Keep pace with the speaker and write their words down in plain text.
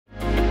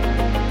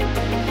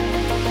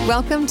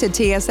Welcome to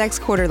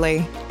TSX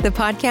Quarterly, the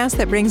podcast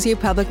that brings you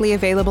publicly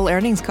available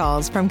earnings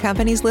calls from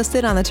companies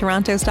listed on the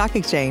Toronto Stock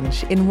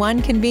Exchange in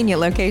one convenient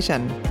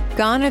location.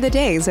 Gone are the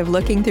days of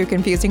looking through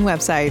confusing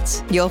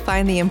websites. You'll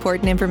find the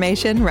important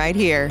information right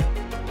here.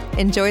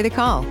 Enjoy the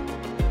call.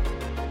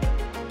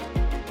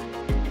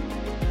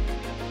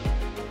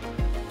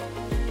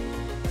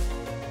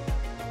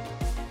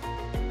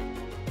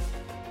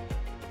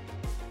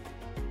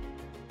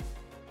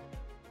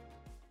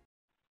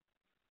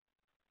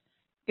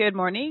 Good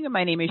morning.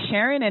 My name is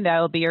Sharon, and I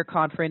will be your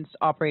conference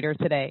operator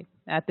today.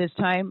 At this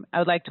time, I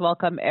would like to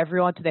welcome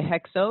everyone to the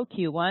HEXO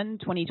Q1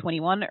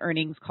 2021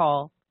 earnings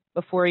call.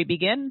 Before we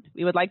begin,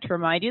 we would like to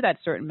remind you that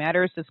certain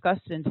matters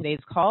discussed in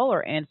today's call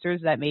or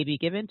answers that may be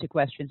given to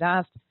questions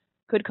asked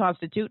could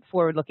constitute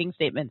forward-looking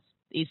statements.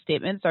 These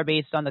statements are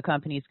based on the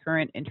company's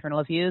current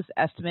internal views,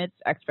 estimates,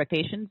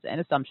 expectations, and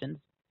assumptions.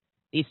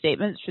 These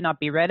statements should not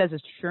be read as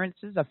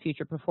assurances of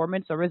future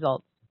performance or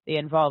results. They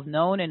involve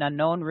known and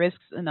unknown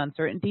risks and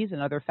uncertainties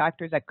and other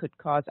factors that could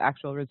cause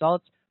actual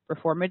results,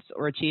 performance,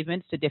 or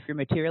achievements to differ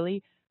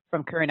materially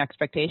from current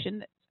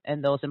expectations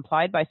and those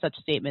implied by such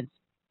statements.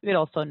 We would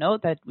also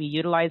note that we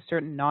utilize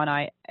certain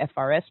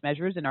non-IFRS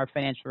measures in our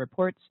financial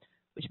reports,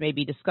 which may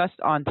be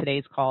discussed on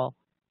today's call,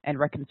 and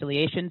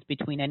reconciliations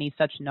between any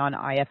such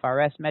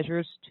non-IFRS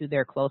measures to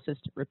their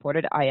closest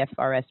reported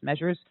IFRS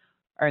measures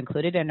are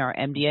included in our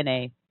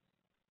MD&A.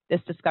 This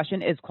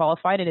discussion is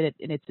qualified in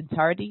its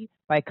entirety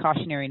by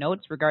cautionary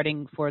notes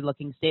regarding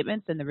forward-looking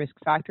statements and the risk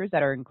factors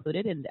that are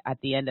included at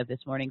the end of this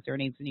morning's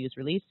earnings news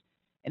release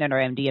and in our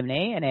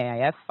MD&A and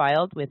AIF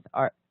filed with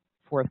our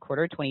fourth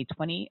quarter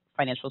 2020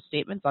 financial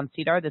statements on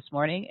SEDAR this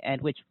morning,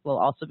 and which will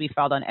also be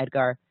filed on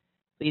EDGAR.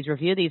 Please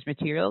review these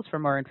materials for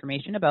more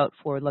information about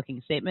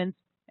forward-looking statements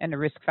and the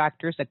risk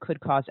factors that could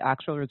cause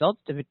actual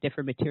results to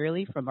differ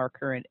materially from our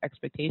current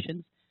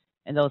expectations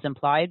and those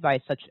implied by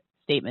such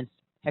statements.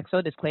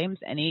 HEXO disclaims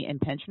any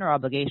intention or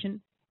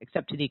obligation,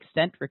 except to the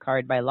extent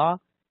required by law,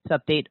 to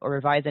update or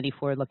revise any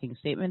forward-looking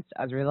statements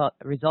as a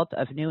result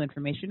of new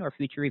information or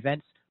future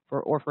events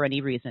or for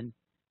any reason.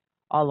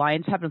 All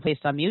lines have been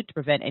placed on mute to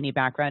prevent any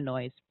background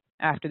noise.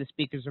 After the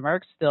speaker's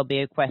remarks, there'll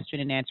be a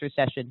question and answer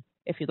session.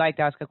 If you'd like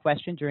to ask a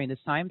question during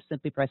this time,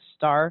 simply press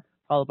star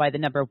followed by the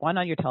number 1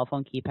 on your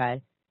telephone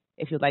keypad.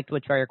 If you'd like to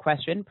withdraw your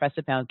question, press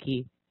the pound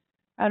key.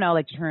 I would now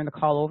like to turn the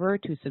call over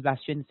to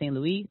Sébastien St.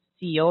 Louis,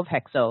 CEO of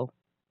HEXO.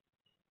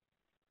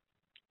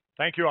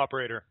 Thank you,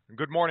 operator.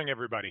 Good morning,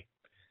 everybody.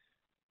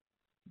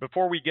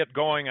 Before we get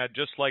going, I'd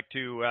just like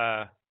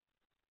to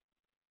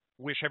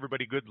wish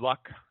everybody good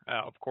luck,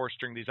 of course,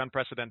 during these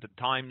unprecedented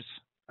times.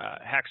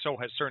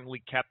 HEXO has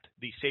certainly kept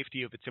the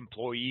safety of its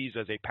employees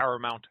as a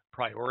paramount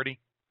priority,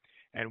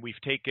 and we've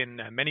taken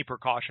many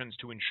precautions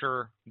to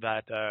ensure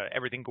that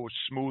everything goes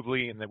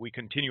smoothly and that we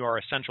continue our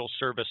essential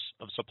service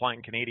of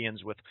supplying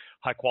Canadians with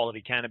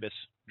high-quality cannabis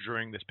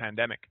during this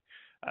pandemic.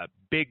 A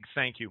big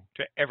thank you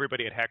to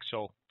everybody at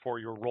HEXO for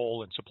your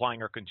role in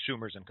supplying our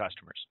consumers and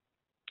customers.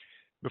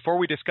 Before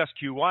we discuss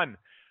Q1,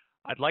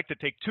 I'd like to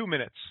take 2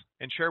 minutes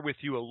and share with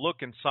you a look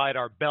inside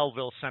our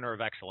Belleville Center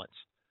of Excellence.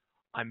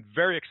 I'm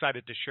very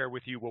excited to share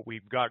with you what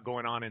we've got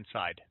going on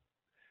inside.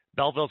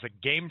 Belleville's a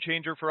game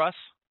changer for us,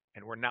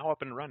 and we're now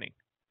up and running.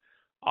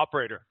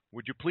 Operator,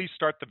 would you please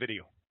start the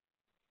video?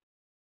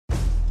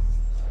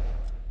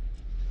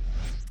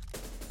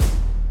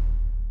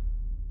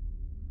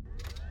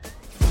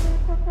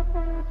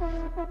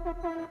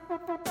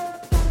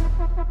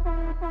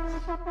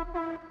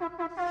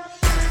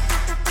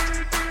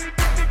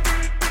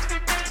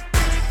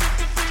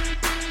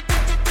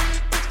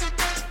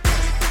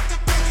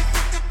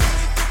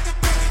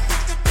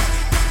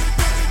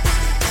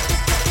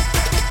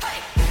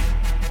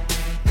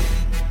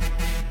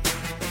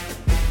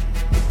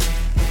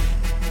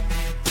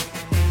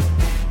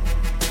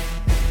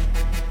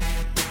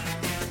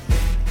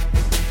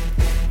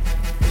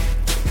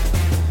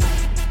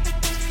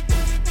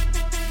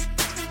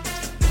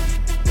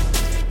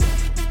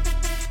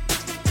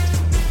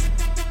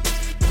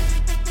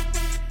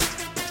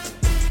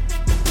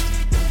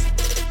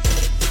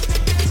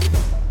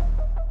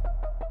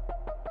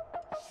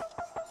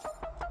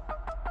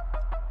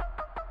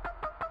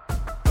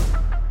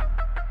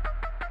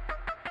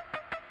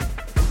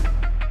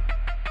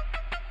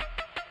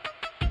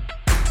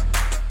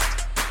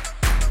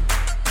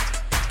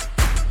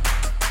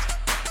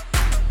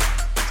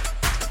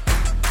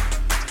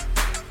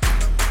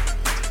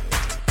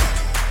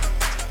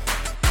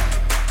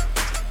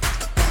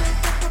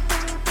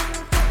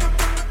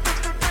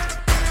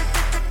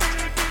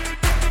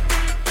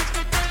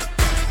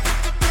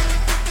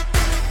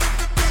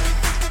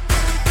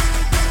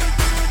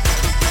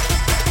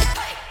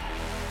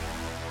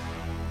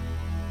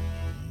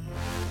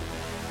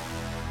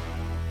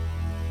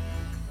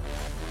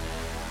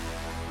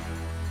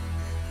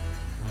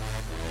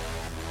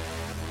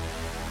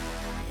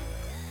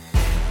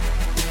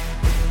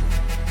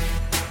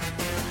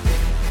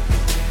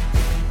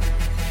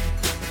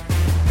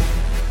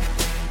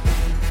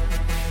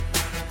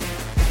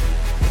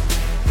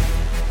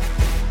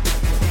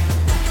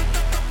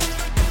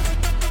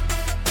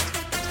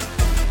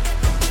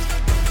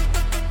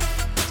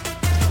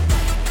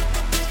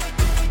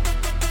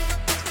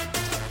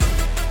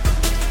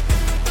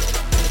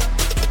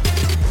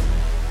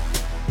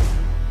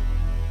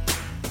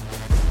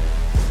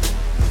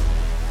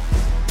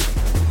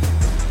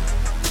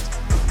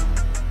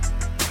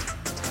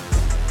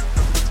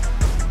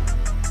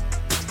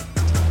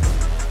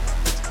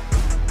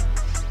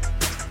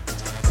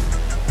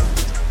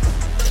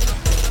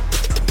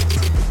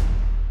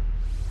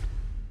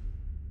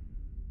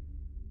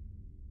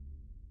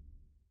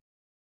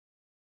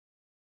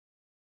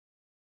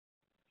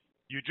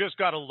 You just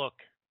got to look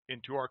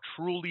into our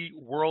truly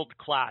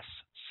world-class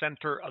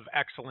Center of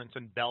Excellence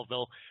in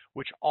Belleville,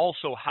 which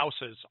also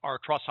houses our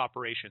truss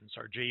operations,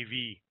 our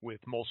JV with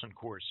Molson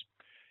Coors.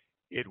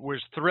 It was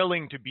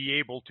thrilling to be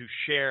able to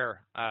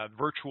share a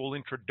virtual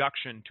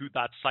introduction to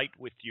that site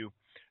with you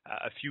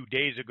a few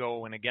days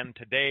ago and again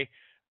today.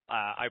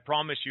 I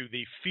promise you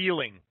the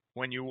feeling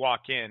when you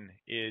walk in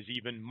is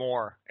even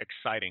more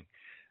exciting.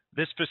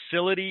 This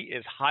facility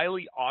is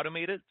highly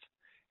automated,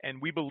 and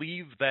we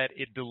believe that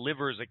it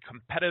delivers a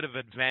competitive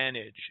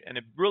advantage, and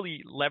it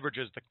really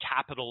leverages the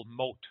capital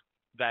moat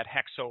that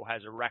HEXO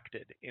has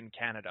erected in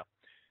Canada.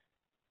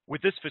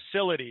 With this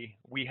facility,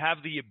 we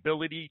have the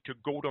ability to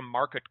go to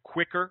market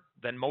quicker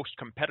than most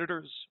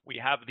competitors. We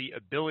have the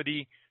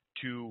ability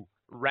to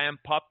ramp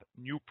up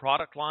new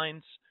product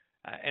lines,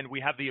 and we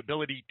have the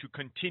ability to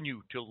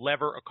continue to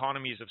lever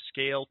economies of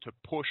scale to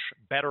push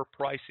better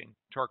pricing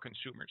to our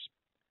consumers.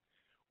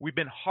 We've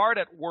been hard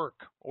at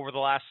work over the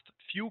last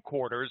few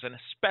quarters, and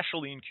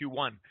especially in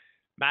Q1,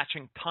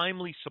 matching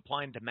timely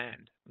supply and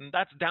demand. And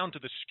that's down to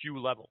the SKU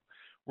level.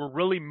 We're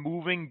really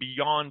moving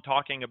beyond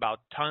talking about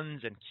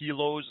tons and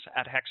kilos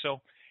at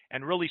HEXO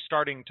and really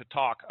starting to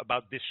talk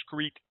about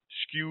discrete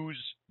SKUs,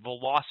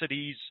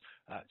 velocities,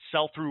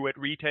 sell-through at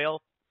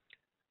retail.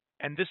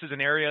 And this is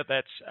an area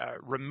that's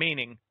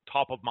remaining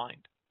top of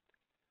mind.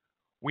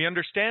 We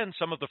understand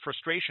some of the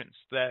frustrations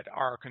that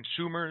our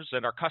consumers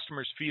and our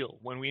customers feel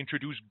when we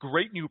introduce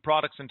great new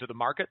products into the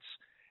markets,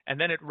 and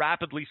then it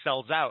rapidly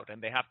sells out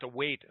and they have to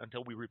wait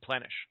until we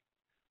replenish.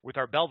 With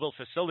our Belleville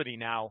facility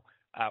now,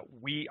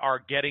 we are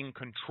getting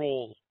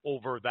control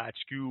over that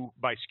SKU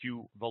by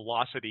SKU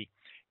velocity,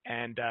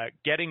 and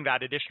getting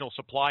that additional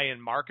supply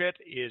in market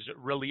is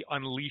really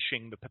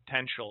unleashing the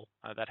potential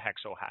that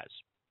HEXO has.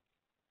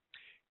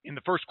 In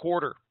the first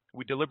quarter,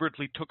 we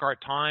deliberately took our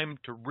time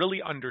to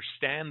really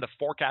understand the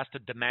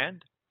forecasted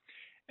demand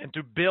and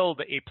to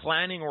build a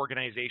planning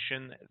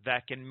organization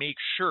that can make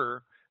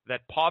sure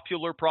that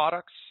popular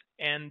products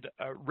and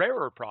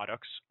rarer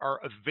products are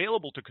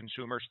available to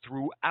consumers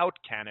throughout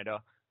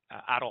Canada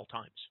at all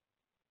times.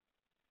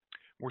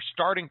 We're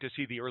starting to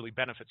see the early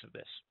benefits of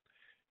this.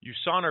 You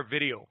saw in our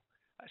video,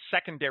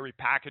 secondary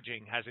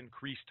packaging has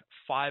increased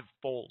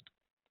 5-fold.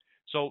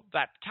 So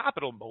that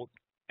capital moat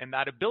and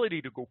that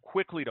ability to go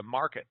quickly to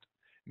market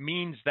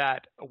means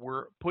that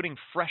we're putting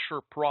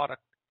fresher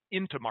product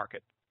into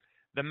market.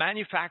 The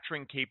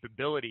manufacturing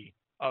capability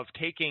of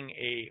taking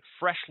a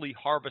freshly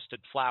harvested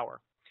flower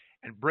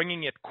and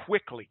bringing it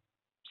quickly,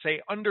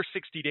 say under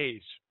 60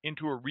 days,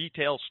 into a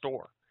retail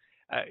store,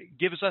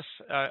 gives us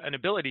an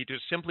ability to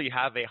simply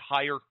have a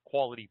higher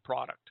quality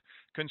product.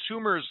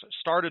 Consumers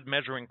started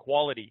measuring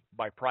quality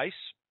by price,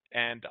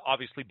 and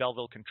obviously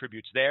Belleville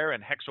contributes there,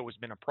 and HEXO has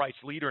been a price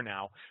leader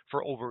now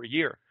for over a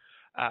year.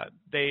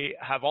 They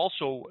have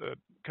also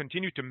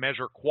continued to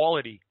measure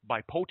quality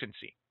by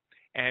potency.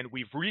 And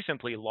we've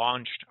recently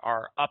launched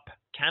our Up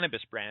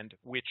Cannabis brand,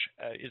 which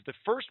is the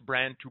first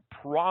brand to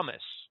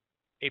promise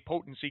a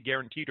potency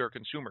guarantee to our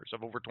consumers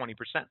of over 20%.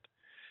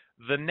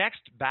 The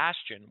next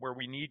bastion where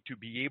we need to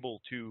be able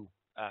to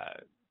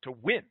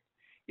win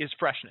is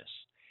freshness.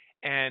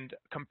 And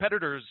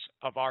competitors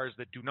of ours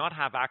that do not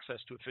have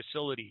access to a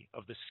facility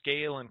of the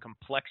scale and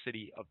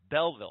complexity of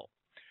Belleville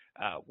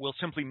will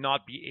simply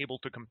not be able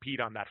to compete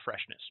on that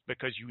freshness,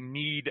 because you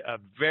need a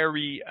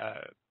very,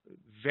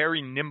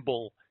 very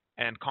nimble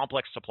and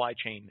complex supply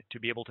chain to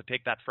be able to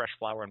take that fresh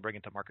flower and bring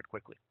it to market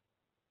quickly.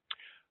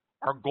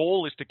 Our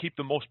goal is to keep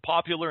the most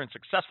popular and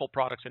successful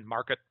products in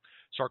market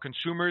so our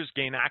consumers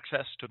gain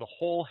access to the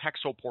whole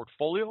HEXO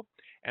portfolio,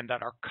 and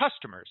that our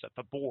customers at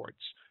the boards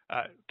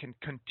can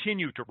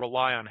continue to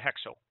rely on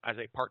HEXO as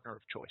a partner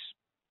of choice.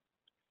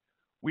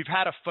 We've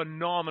had a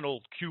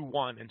phenomenal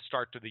Q1 and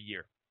start to the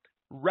year.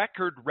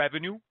 Record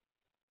revenue,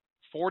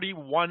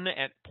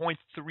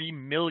 $41.3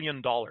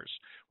 million,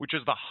 which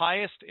is the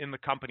highest in the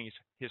company's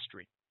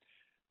history.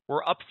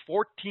 We're up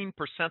 14%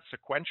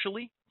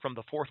 sequentially from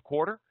the fourth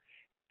quarter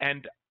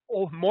and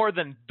more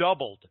than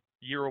doubled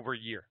year over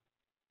year.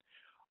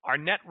 Our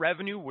net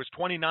revenue was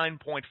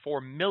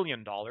 $29.4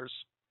 million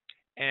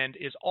and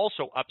is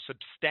also up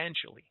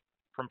substantially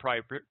from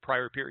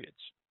prior periods.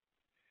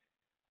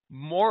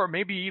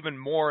 Maybe even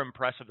more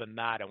impressive than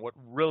that, and what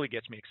really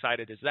gets me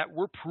excited, is that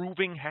we're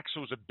proving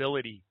HEXO's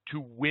ability to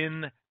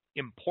win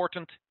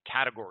important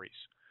categories.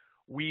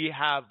 We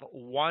have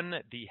won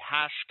the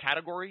hash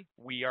category.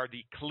 We are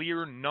the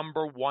clear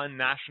 #1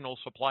 national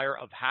supplier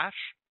of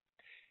hash.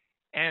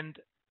 And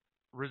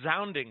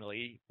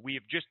resoundingly,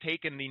 we've just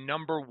taken the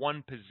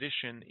 #1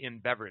 position in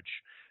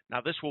beverage.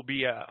 Now, this will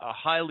be a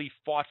highly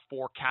fought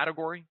for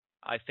category.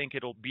 I think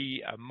it'll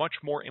be much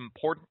more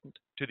important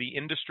to the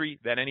industry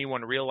than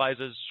anyone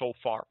realizes so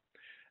far.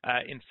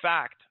 In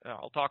fact,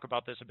 I'll talk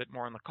about this a bit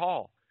more on the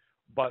call,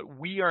 but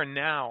we are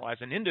now,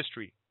 as an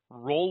industry,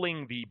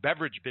 rolling the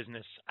beverage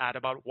business at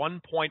about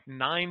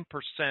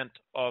 1.9%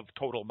 of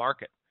total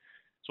market.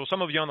 So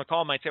some of you on the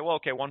call might say, well,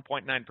 okay,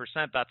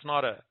 1.9%, that's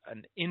not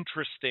an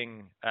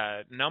interesting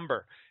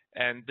number.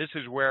 And this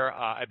is where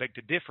I beg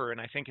to differ, and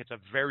I think it's a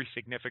very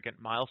significant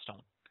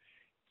milestone.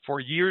 For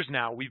years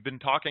now, we've been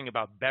talking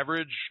about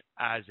beverage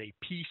as a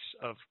piece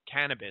of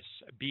cannabis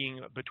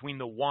being between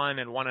the 1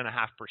 and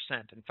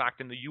 1.5%. In fact,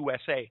 in the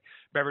USA,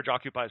 beverage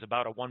occupies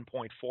about a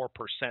 1.4%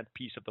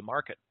 piece of the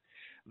market.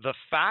 The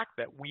fact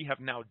that we have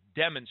now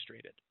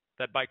demonstrated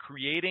that by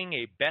creating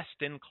a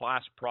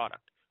best-in-class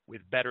product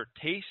with better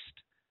taste,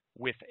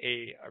 with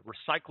a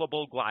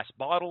recyclable glass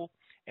bottle,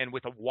 and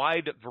with a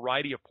wide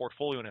variety of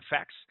portfolio and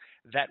effects,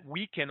 that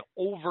we can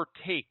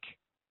overtake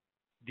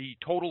the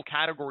total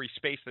category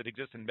space that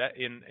exists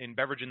in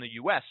beverage in the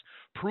US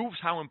proves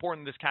how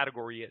important this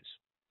category is.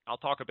 I'll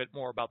talk a bit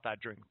more about that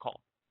during the call.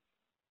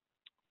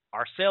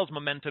 Our sales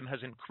momentum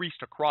has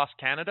increased across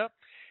Canada,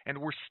 and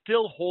we're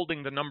still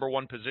holding the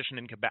 #1 position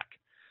in Quebec.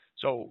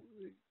 So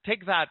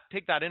take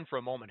that in for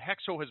a moment.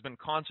 HEXO has been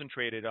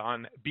concentrated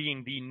on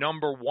being the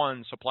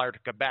 #1 supplier to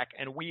Quebec,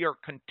 and we are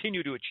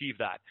continue to achieve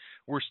that.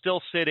 We're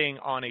still sitting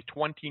on a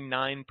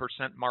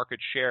 29%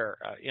 market share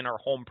in our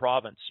home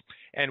province,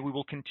 and we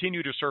will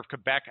continue to serve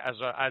Quebec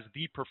as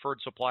the preferred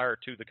supplier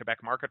to the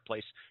Quebec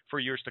marketplace for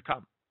years to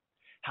come.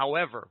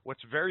 However,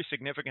 what's very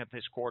significant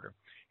this quarter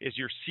is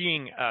you're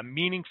seeing a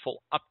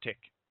meaningful uptick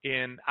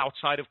in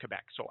outside of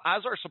Quebec. So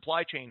as our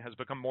supply chain has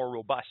become more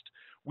robust,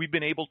 we've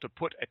been able to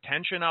put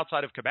attention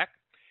outside of Quebec,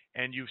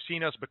 and you've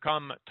seen us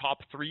become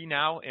top 3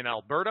 now in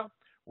Alberta.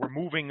 We're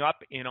moving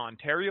up in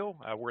Ontario.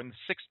 We're in the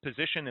 6th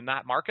position in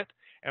that market,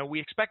 and we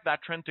expect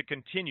that trend to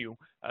continue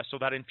so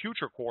that in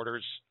future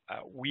quarters,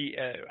 we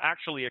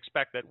actually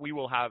expect that we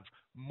will have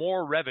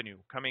more revenue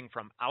coming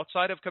from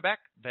outside of Quebec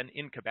than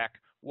in Quebec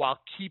while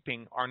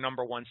keeping our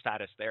 #1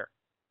 status there.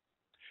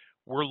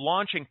 We're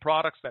launching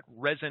products that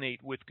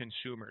resonate with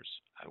consumers.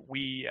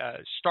 We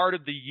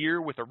started the year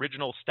with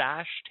Original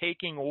Stash,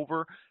 taking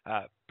over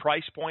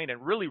price point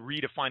and really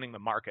redefining the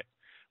market.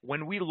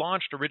 When we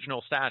launched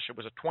Original Stash, it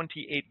was a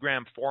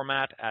 28-gram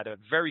format at a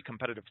very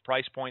competitive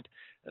price point.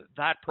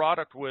 That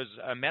product was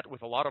met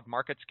with a lot of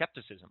market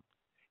skepticism.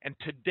 And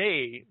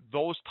today,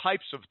 those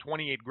types of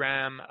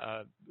 28-gram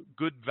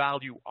good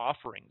value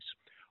offerings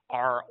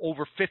are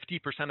over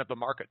 50% of the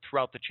market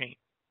throughout the chain.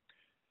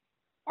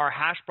 Our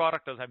hash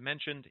product, as I've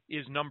mentioned,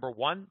 is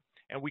 #1,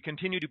 and we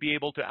continue to be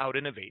able to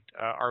out-innovate.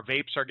 Our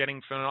vapes are getting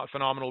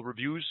phenomenal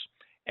reviews,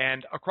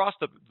 and across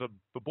the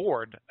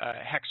board,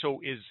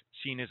 HEXO is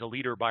seen as a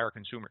leader by our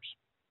consumers.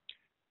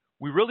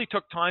 We really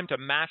took time to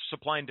match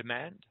supply and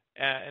demand,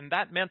 and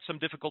that meant some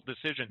difficult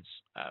decisions.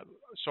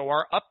 So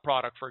our Up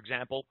product, for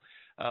example,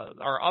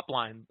 our Up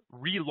line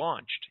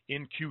relaunched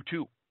in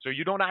Q2. So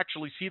you don't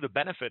actually see the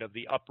benefit of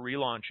the Up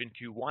relaunch in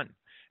Q1.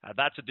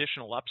 That's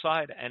additional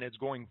upside, and it's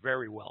going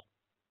very well.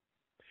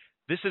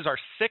 This is our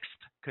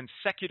 6th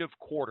consecutive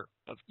quarter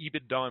of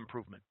EBITDA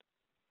improvement.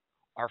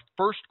 Our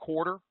first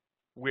quarter,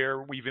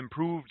 where we've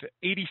improved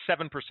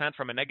 87%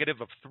 from a negative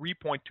of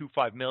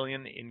 $3.25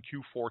 million in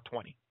Q4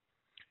 20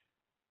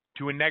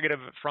 to a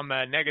negative from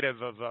a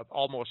negative of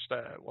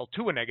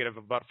to a negative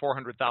of about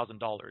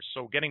 $400,000.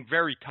 So getting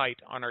very tight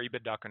on our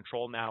EBITDA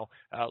control now,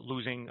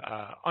 losing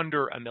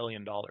under $1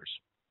 million.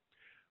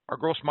 Our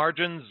gross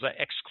margins,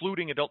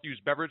 excluding adult use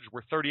beverage,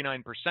 were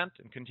 39%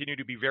 and continue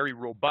to be very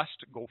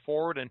robust, go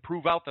forward, and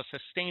prove out the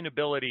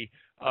sustainability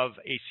of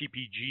a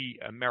CPG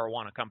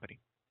marijuana company.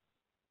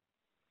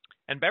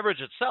 And beverage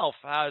itself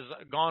has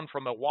gone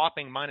from a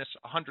whopping minus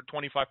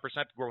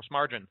 125% gross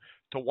margin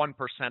to 1%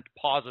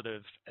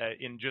 positive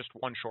in just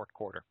one short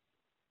quarter.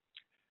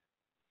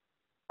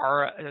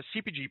 Our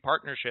CPG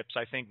partnerships,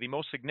 I think the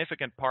most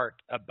significant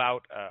part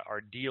about our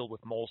deal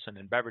with Molson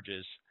and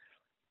beverages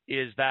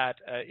is that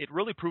it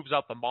really proves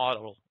out the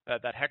model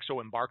that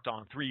HEXO embarked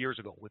on 3 years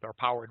ago with our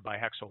Powered by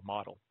HEXO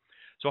model.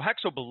 So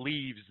HEXO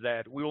believes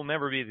that we will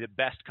never be the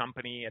best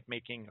company at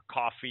making a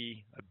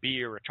coffee, a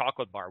beer, a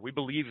chocolate bar. We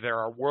believe there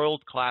are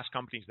world-class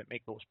companies that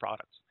make those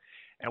products.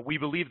 And we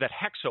believe that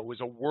HEXO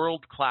is a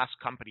world-class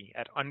company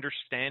at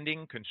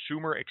understanding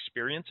consumer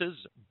experiences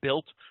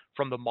built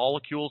from the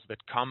molecules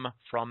that come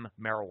from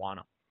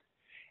marijuana.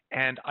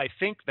 And I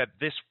think that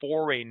this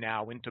foray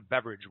now into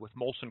beverage with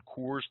Molson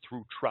Coors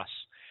through Truss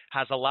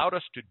has allowed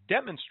us to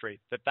demonstrate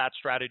that that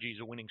strategy is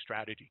a winning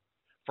strategy.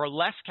 For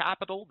less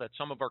capital than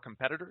some of our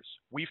competitors,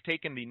 we've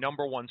taken the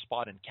 #1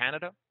 spot in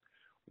Canada.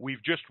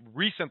 We've just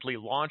recently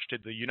launched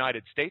in the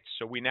United States,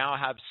 so we now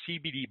have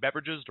CBD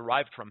beverages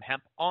derived from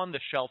hemp on the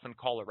shelf in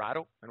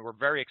Colorado, and we're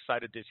very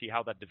excited to see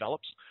how that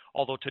develops.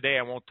 Although today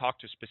I won't talk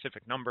to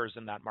specific numbers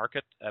in that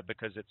market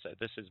because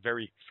this is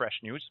very fresh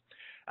news.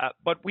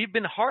 But we've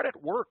been hard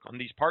at work on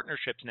these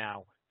partnerships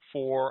now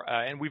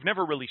and we've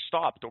never really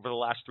stopped over the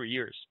last 3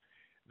 years.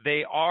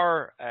 They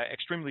are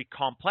extremely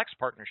complex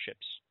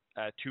partnerships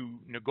to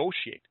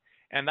negotiate,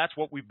 and that's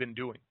what we've been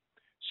doing.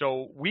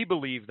 So we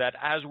believe that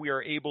as we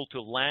are able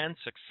to land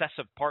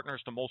successive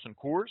partners to Molson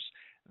Coors,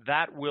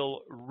 that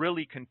will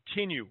really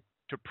continue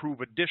to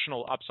prove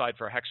additional upside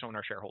for HEXO and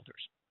our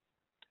shareholders.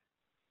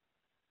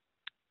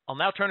 I'll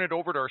now turn it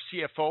over to our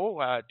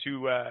CFO,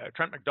 to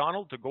Trent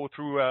MacDonald, to go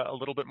through a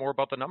little bit more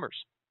about the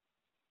numbers.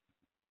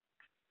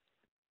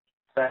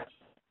 Thanks.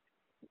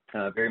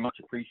 Very much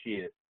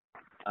appreciate it.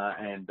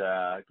 And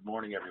good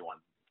morning, everyone.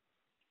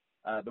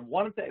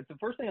 The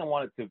first thing I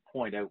wanted to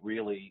point out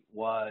really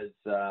was,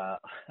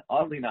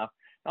 oddly enough,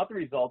 not the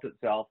result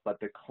itself, but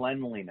the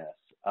cleanliness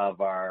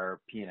of our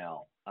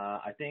P&L.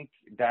 I think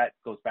that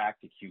goes back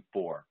to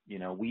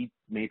Q4. We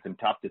made some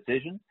tough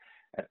decisions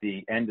at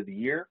the end of the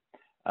year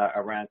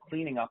around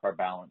cleaning up our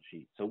balance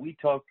sheet. So we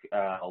took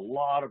a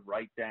lot of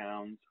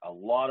write-downs, a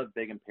lot of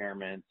big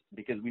impairments,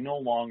 because we no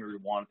longer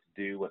want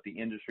to do what the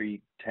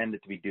industry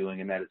tended to be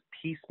doing, and that is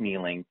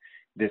piecemealing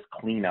this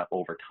cleanup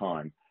over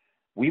time.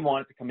 We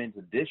wanted to come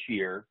into this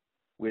year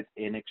with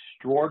an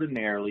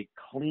extraordinarily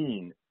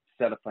clean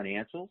set of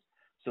financials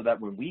so that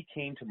when we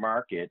came to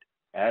market,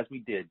 as we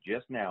did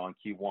just now in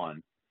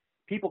Q1,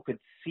 people could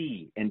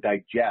see and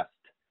digest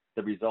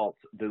the results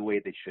the way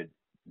they should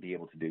be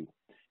able to do.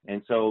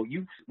 And so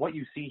what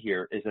you see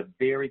here is a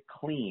very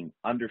clean,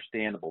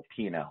 understandable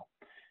P&L.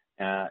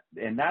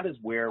 And that is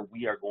where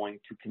we are going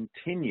to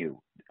continue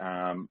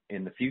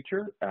in the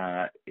future,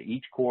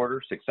 each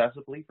quarter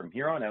successively from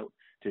here on out,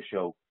 to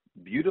show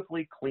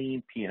beautifully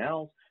clean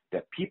P&Ls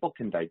that people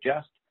can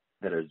digest,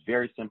 that is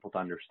very simple to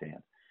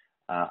understand.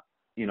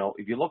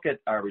 If you look at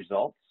our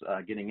results,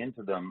 getting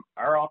into them,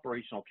 our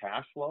operational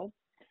cash flow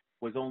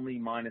was only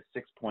minus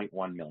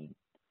 $6.1 million.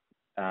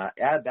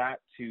 Add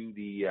that to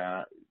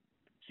the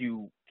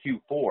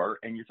Q4,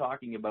 and you're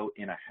talking about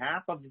in a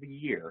half of the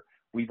year,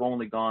 we've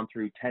only gone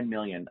through $10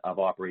 million of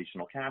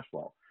operational cash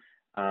flow.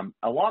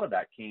 A lot of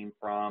that came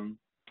from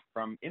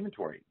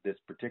inventory this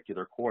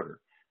particular quarter.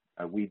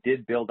 We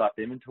did build up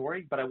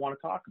inventory, but I want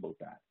to talk about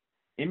that.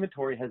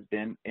 Inventory has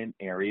been an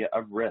area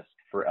of risk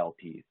for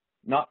LPs,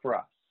 not for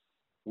us.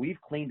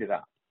 We've cleaned it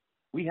up.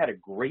 We had a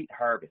great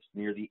harvest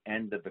near the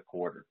end of the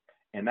quarter,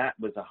 and that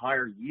was a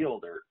higher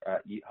yield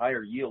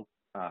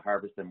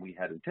harvest than we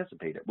had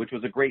anticipated, which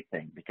was a great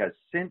thing, because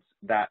since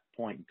that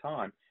point in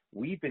time,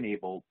 we've been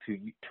able to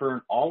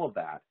turn all of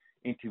that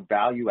into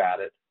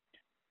value-added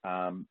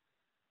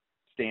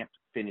stamped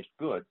finished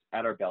goods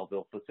at our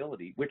Belleville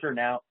facility, which are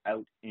now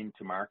out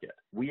into market.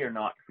 We are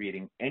not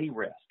creating any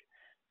risk.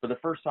 For the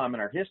first time in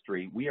our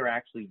history, we are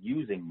actually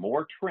using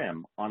more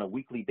trim on a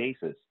weekly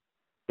basis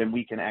than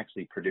we can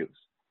actually produce.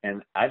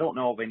 And I don't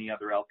know if any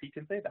other LP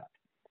can say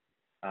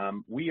that.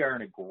 We are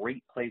in a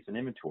great place in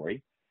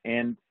inventory,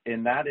 and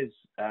that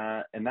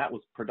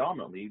was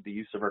predominantly the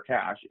use of our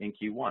cash in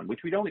Q1,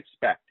 which we don't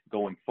expect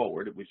going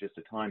forward. It was just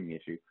a timing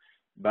issue,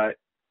 but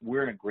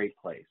we're in a great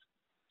place.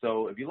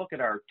 So if you look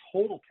at our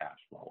total cash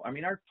flow,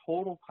 our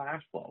total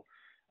cash flow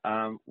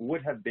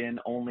would have been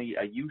only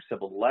a use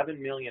of $11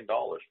 million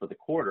for the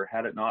quarter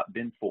had it not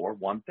been for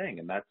one thing,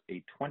 and that's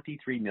a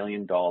 $23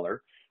 million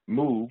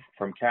move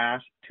from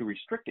cash to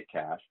restricted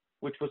cash,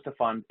 which was to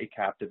fund a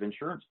captive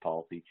insurance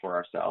policy for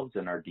ourselves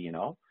and our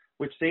D&O,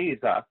 which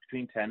saves us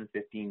between $10 and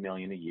 $15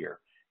 million a year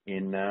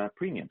in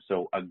premium.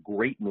 So a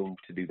great move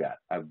to do that,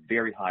 a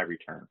very high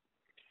return.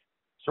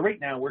 So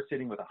right now we're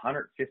sitting with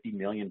 $150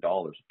 million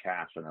of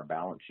cash on our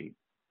balance sheet.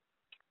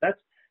 That's,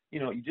 you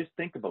just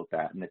think about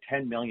that, and the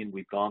 $10 million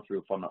we've gone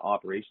through from the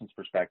operations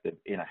perspective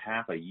in a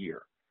half a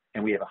year,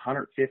 and we have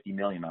 $150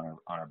 million on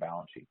our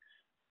balance sheet.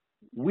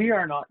 We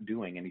are not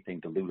doing anything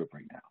dilutive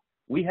right now.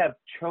 We have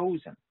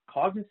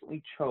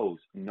cognizantly chose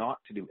not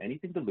to do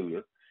anything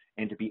dilutive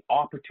and to be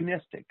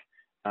opportunistic,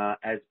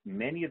 as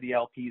many of the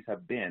LPs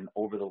have been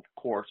over the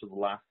course of the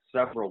last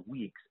several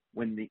weeks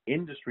when the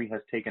industry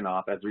has taken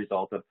off as a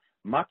result of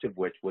much of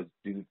which was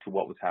due to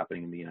what was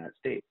happening in the United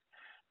States.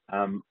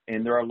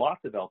 And there are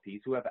lots of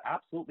LPs who have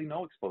absolutely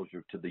no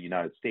exposure to the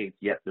United States,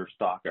 yet their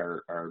stock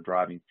are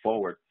driving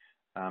forward.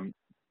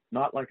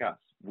 Not like us.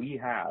 We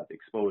have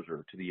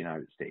exposure to the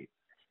United States.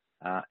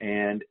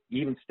 And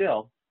even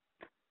still,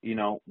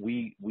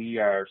 we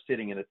are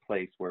sitting in a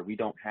place where we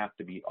don't have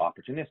to be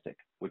opportunistic,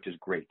 which is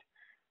great.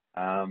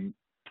 And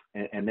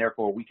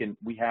therefore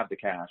we have the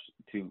cash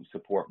to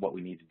support what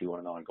we need to do on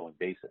an ongoing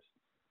basis.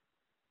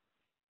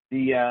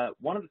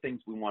 One of the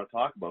things we want to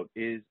talk about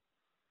is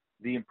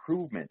the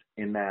improvement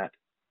in that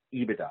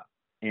EBITDA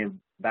and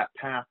that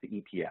path to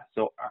EPS.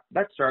 So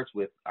that starts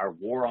with our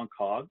war on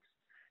COGS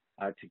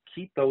to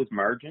keep those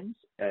margins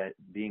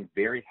being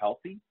very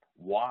healthy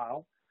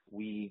while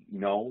we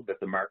know that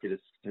the market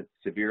is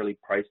severely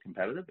price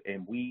competitive,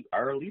 and we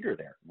are a leader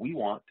there. We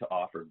want to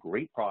offer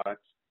great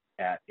products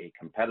at a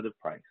competitive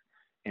price.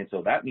 And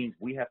so that means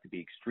we have to be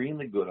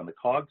extremely good on the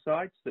COGS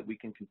side so that we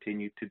can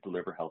continue to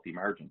deliver healthy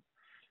margins,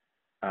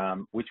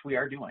 which we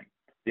are doing.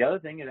 The other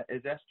thing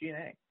is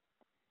SG&A.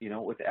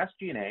 With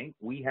SG&A,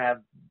 we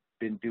have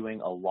been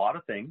doing a lot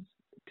of things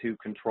to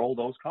control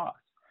those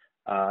costs.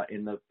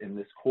 In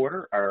this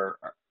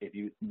quarter, if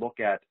you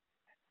look at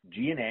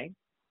G&A,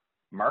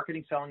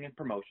 marketing, selling, and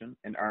promotion,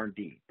 and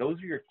R&D,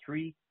 those are your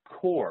three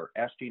core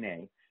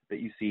SG&A that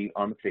you see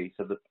on the face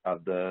of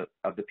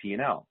the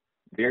P&L.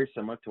 Very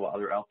similar to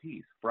other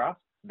LPs. For us,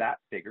 that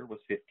figure was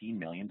 $15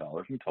 million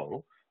in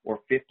total, or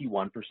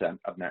 51%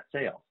 of net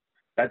sales.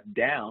 That's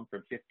down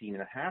from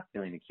 $15.5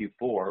 million in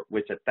Q4,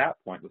 which at that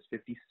point was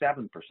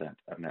 57%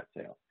 of net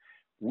sales.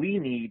 We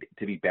need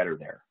to be better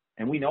there,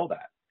 and we know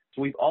that.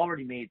 So we've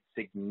already made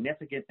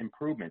significant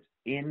improvements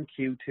in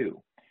Q2.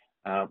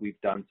 We've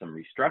done some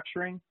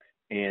restructuring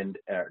and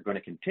are going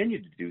to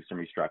continue to do some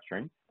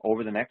restructuring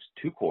over the next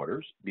 2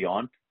 quarters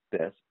beyond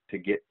this to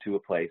get to a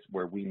place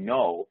where we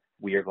know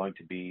we are going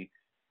to be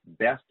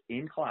best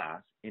in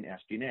class in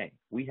SG&A.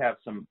 We have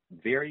some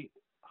very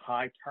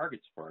high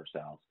targets for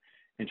ourselves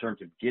in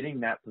terms of getting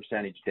that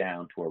percentage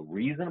down to a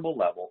reasonable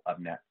level of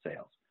net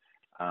sales.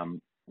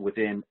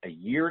 Within a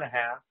year and a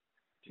half,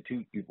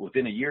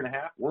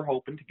 we're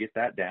hoping to get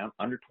that down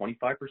under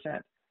 25%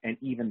 and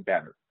even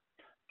better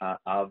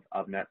of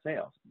net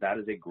sales. That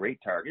is a great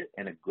target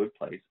and a good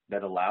place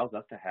that allows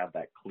us to have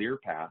that clear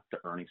path to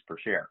earnings per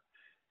share.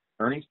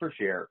 Earnings per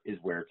share is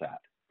where it's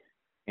at.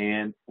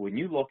 And when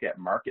you look at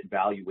market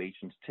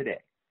valuations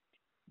today,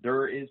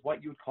 there is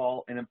what you would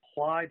call an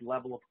implied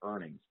level of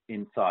earnings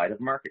inside of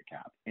market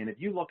cap. And if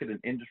you look at an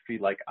industry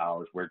like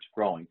ours where it's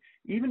growing,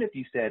 even if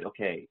you said,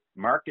 okay,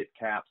 market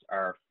caps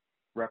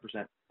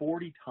represent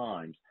 40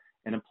 times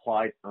an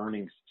implied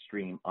earnings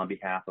stream on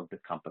behalf of the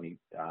company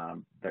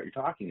that you're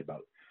talking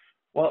about.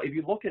 Well, if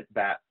you look at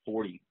that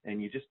 40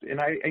 and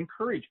I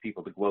encourage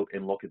people to go out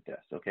and look at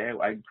this, okay?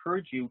 I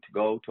encourage you to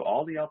go to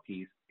all the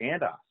LPs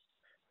and us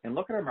and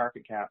look at our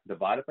market cap,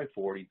 divide it by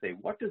 40, say,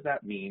 what does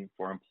that mean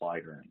for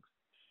implied earnings?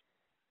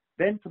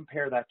 Then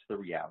compare that to the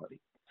reality.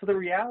 So the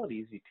reality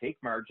is you take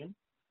margin,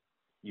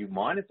 you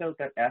minus out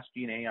that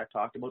SG&A I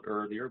talked about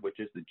earlier, which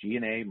is the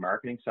G&A,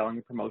 marketing, selling,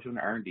 and promotion, and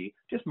R&D,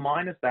 just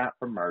minus that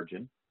from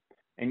margin,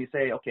 and you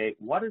say, okay,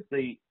 what does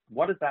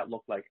that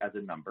look like as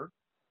a number?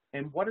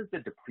 And what is the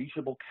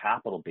depreciable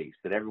capital base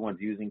that everyone's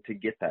using to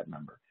get that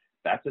number?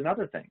 That's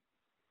another thing.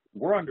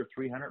 We're under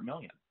 $300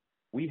 million.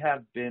 We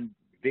have been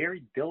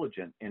very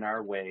diligent in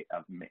our way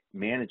of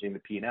managing the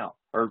P&L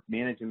or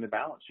managing the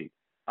balance sheet.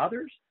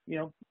 Others,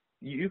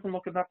 you can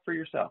look it up for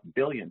yourself.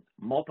 Billions,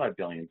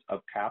 multi-billions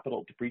of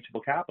capital,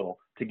 depreciable capital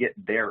to get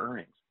their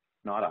earnings,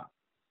 not us.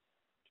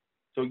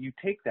 So you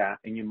take that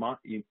and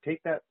you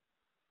take that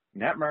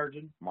net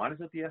margin, minus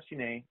out the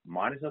SG&A,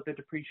 minus out the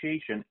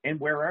depreciation, and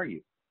where are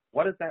you?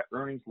 What does that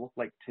earnings look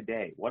like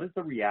today? What is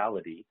the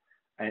reality?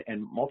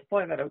 And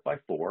multiply that out by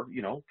 4,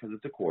 because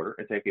it's a quarter,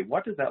 and say, okay,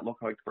 what does that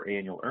look like for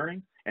annual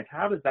earnings? And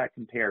how does that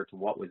compare to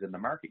what was in the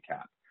market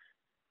cap?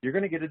 You're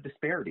going to get a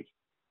disparity.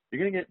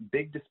 You're going to get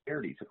big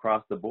disparities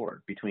across the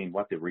board between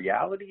what the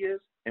reality is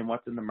and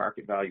what's in the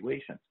market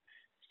valuations.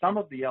 Some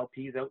of the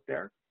LPs out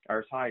there are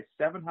as high as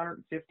 $750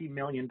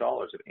 million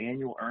of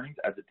annual earnings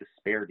as a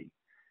disparity.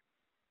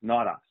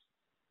 Not us.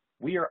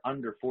 We are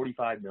under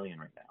 45 million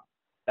right now.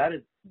 That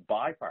is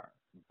by far,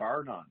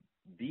 bar none,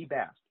 the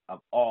best of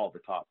all the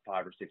top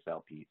 5 or 6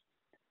 LPs.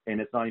 And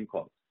it's not even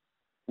close.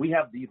 We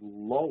have the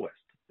lowest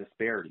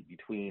disparity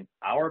between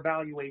our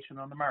valuation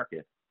on the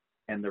market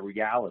and the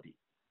reality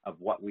of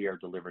what we are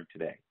delivering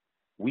today.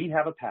 We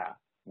have a path.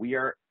 We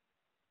are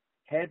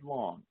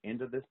headlong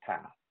into this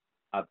path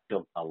of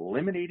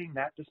eliminating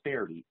that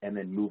disparity and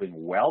then moving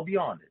well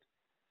beyond it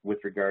with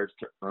regards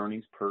to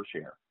earnings per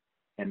share.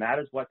 And that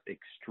is what's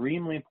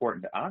extremely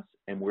important to us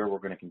and where we're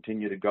going to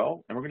continue to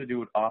go. And we're going to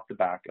do it off the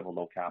back of a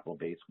low capital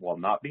base while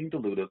not being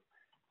dilutive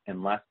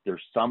unless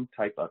there's some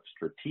type of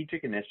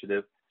strategic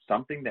initiative,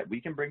 something that we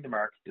can bring to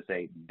market to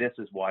say, this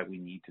is why we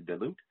need to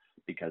dilute,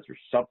 because there's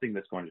something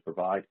that's going to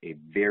provide a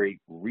very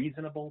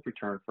reasonable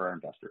return for our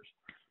investors.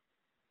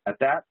 At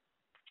that,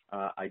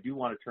 I do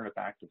want to turn it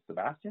back to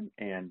Sebastian,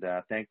 and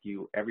thank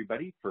you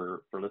everybody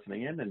for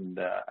listening in, and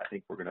I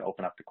think we're going to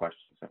open up to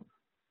questions soon.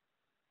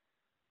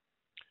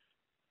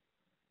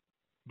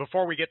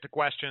 Before we get to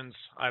questions,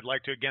 I'd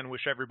like to again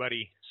wish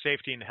everybody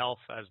safety and health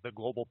as the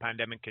global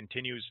pandemic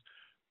continues.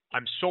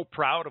 I'm so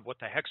proud of what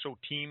the HEXO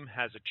team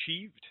has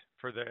achieved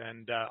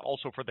and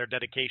also for their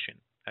dedication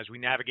as we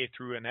navigate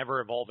through an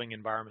ever-evolving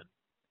environment.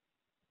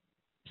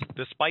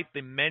 Despite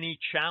the many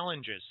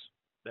challenges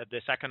that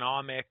this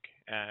economic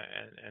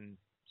and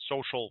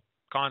social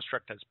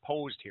construct has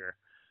posed here,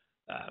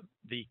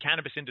 the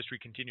cannabis industry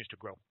continues to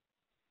grow.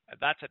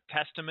 That's a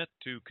testament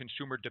to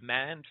consumer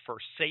demand for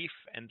safe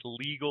and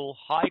legal,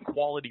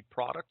 high-quality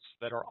products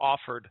that are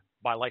offered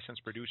by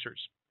licensed producers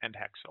and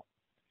HEXO.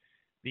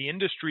 The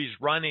industry is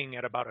running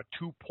at about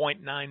a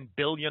 $2.9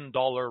 billion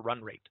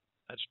run rate.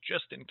 That's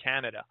just in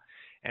Canada,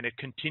 and it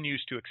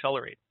continues to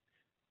accelerate.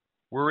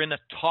 We're in a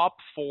top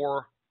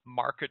 4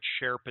 market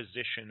share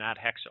position at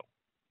HEXO.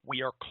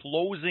 We are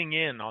closing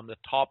in on the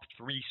top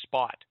 3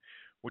 spot,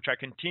 which I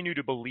continue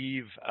to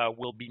believe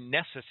will be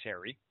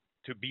necessary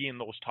to be in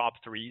those top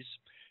 3s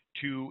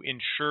to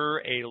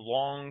ensure a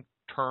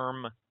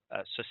long-term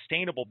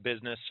sustainable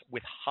business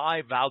with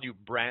high-value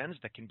brands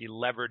that can be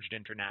leveraged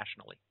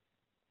internationally.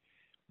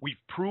 We've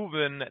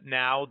proven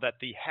now that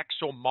the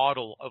HEXO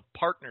model of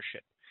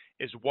partnership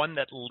is one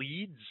that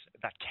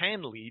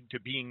can lead to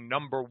being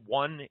number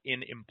 1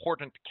 in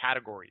important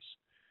categories.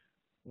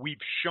 We've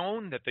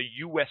shown that the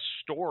U.S.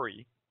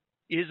 story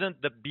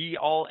isn't the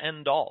be-all,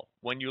 end-all.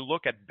 When you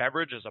look at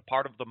beverage as a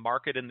part of the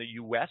market in the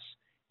U.S.,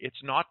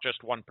 it's not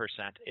just 1%.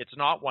 It's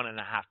not 1.5%.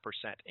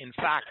 In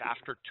fact,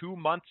 after 2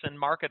 months in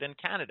market in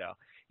Canada,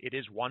 it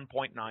is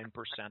 1.9%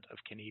 of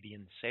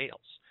Canadian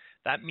sales.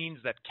 That means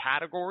that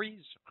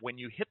categories, when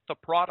you hit the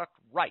product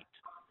right,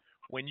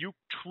 when you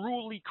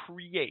truly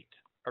create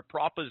a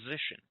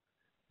proposition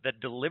that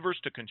delivers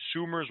to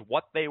consumers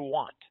what they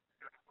want,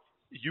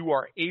 you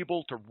are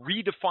able to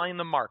redefine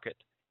the market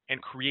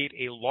and create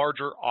a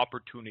larger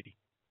opportunity.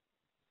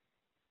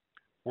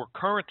 We're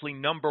currently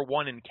number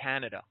one in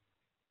Canada.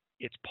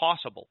 It's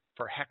possible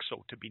for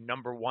HEXO to be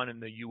number one in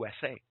the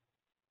USA.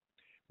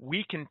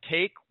 We can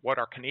take what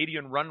our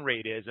Canadian run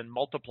rate is and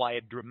multiply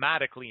it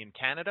dramatically in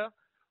Canada,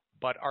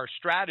 but our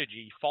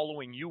strategy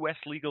following US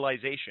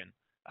legalization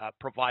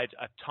provides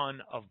a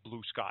ton of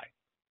blue sky.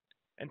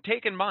 And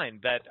take in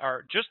mind that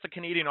just the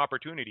Canadian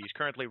opportunity is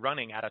currently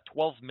running at a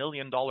 $12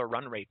 million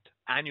run rate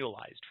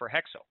annualized for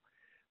HEXO.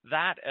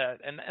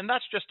 And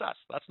that's just us.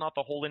 That's not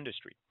the whole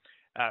industry.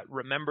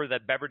 Remember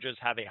that beverages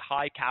have a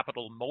high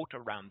capital moat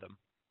around them,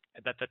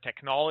 that the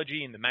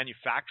technology and the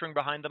manufacturing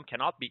behind them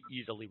cannot be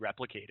easily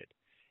replicated.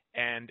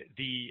 And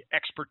the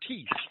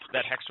expertise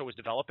that HEXO is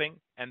developing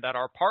and that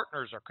our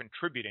partners are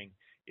contributing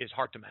is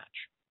hard to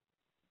match.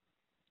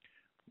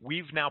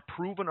 We've now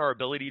proven our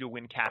ability to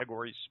win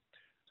categories.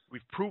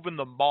 We've proven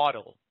the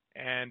model,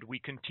 and we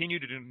continue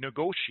to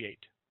negotiate.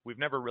 We've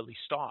never really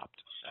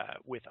stopped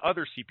with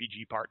other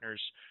CPG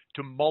partners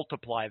to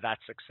multiply that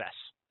success.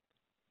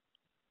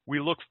 We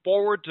look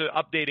forward to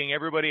updating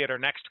everybody at our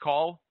next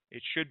call.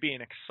 It should be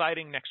an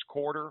exciting next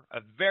quarter,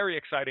 a very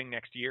exciting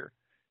next year,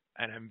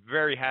 and I'm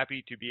very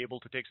happy to be able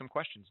to take some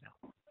questions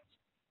now.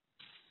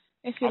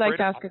 If you'd like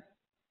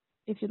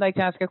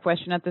to ask a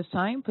question at this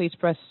time, please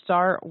press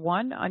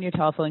 *1 on your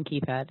telephone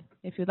keypad.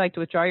 If you'd like to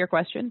withdraw your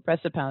question, press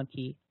the pound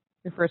key.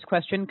 Your first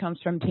question comes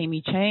from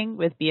Tamy Chang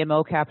with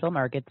BMO Capital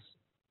Markets.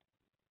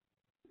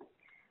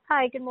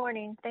 Hi, good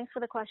morning. Thanks for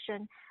the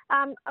question.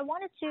 I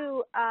wanted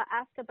to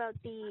ask about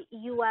the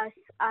U.S.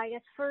 I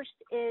guess first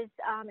is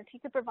if you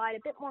could provide a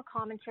bit more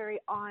commentary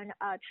on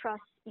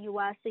Trust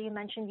US. So you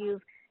mentioned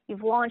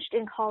you've launched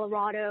in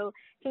Colorado.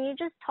 Can you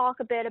just talk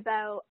a bit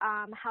about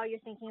how you're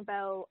thinking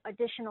about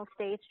additional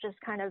states, just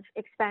kind of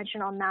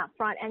expansion on that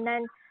front? And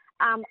then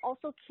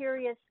also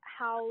curious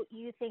how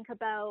you think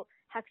about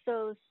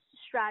HEXO's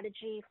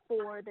strategy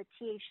for the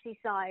THC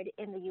side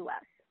in the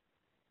U.S.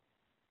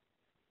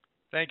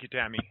 Thank you,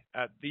 Tammy.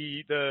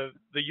 The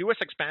U.S.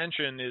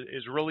 expansion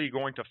is really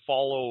going to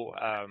follow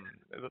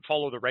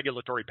the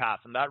regulatory path,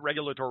 and that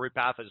regulatory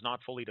path is not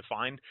fully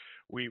defined.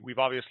 We've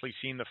obviously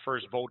seen the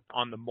first vote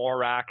on the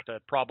MORE Act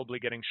probably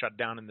getting shut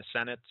down in the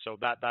Senate, so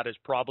that is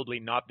probably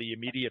not the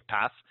immediate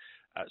path.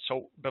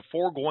 So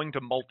before going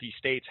to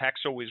multi-states,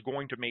 HEXO is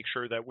going to make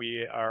sure that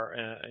we are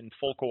in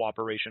full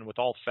cooperation with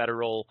all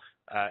federal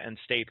and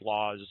state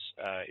laws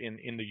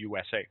in the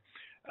USA.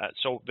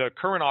 So the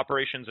current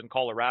operations in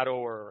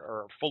Colorado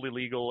are fully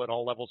legal at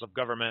all levels of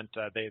government.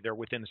 They're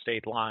within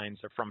state lines.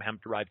 They're from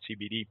hemp-derived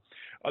CBD.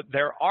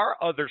 There are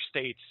other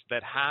states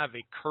that have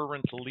a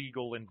current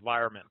legal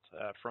environment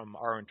from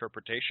our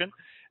interpretation.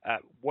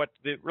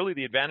 Really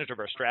the advantage of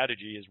our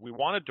strategy is we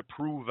wanted to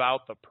prove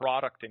out the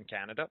product in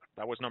Canada.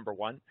 That was number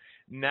one.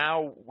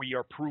 Now we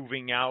are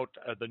proving out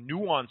the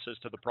nuances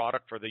to the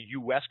product for the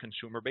U.S.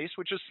 consumer base,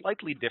 which is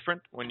slightly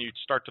different when you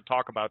start to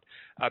talk about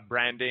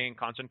branding,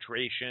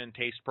 concentration,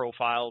 taste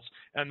profiles,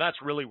 and that's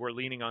really we're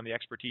leaning on the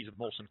expertise of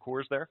Molson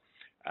Coors there.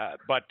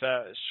 But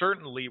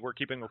certainly we're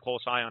keeping a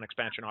close eye on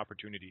expansion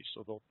opportunities,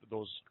 so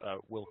those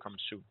will come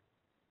soon.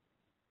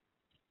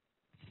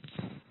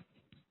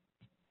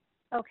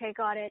 Okay,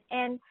 got it.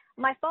 And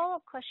my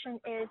follow-up question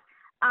is,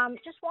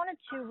 just wanted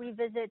to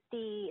revisit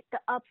the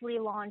Up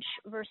relaunch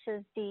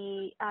versus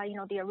the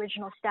the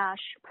original Stash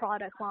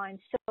product line.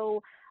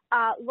 So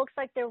looks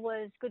like there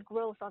was good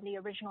growth on the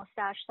original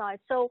Stash side.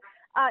 So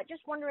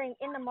just wondering,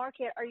 in the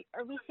market,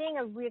 are we seeing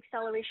a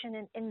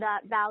reacceleration in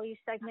that value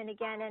segment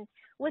again? And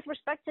with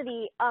respect to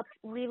the Up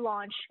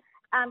relaunch,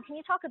 can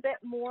you talk a bit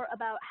more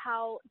about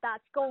how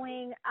that's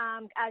going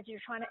as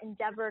you're trying to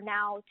endeavor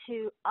now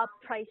to up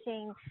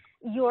pricing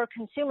your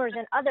consumers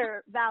and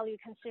other value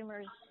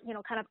consumers,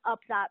 kind of up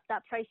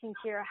that pricing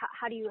tier?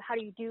 How do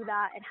you do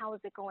that, and how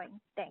is it going?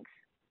 Thanks.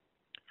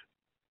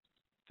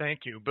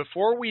 Thank you.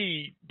 Before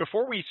we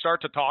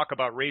start to talk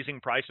about raising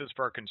prices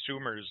for our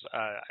consumers,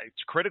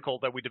 it's critical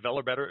that we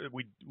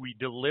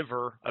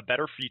deliver a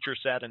better feature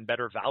set and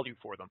better value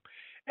for them.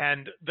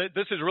 And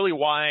this is really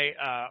why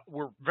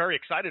we're very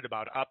excited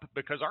about Up,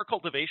 because our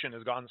cultivation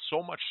has gotten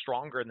so much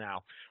stronger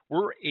now.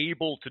 We're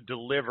able to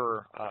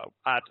deliver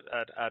at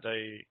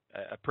a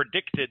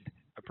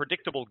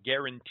predictable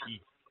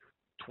guarantee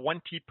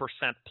 20%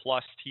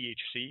 plus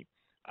THC.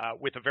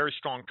 With a very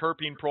strong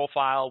terpene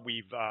profile.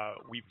 We've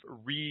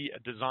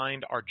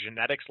redesigned our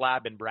genetics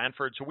lab in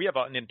Brantford. So we have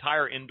an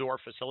entire indoor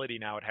facility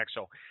now at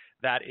HEXO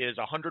that is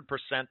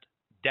 100%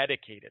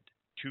 dedicated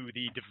to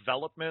the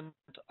development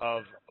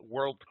of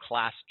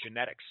world-class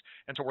genetics.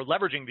 And so we're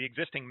leveraging the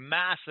existing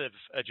massive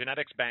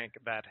genetics bank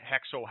that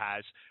HEXO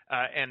has,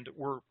 and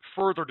we're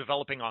further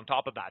developing on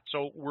top of that.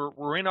 So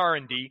we're in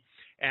R&D,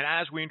 and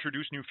as we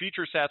introduce new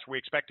feature sets, we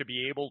expect to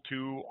be able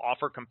to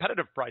offer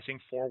competitive pricing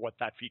for what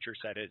that feature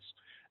set is.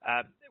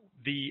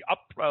 The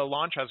Up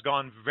launch has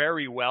gone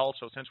very well.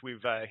 So since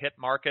we've hit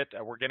market,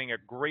 we're getting a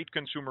great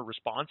consumer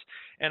response.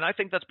 And I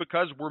think that's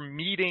because we're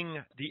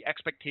meeting the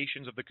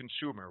expectations of the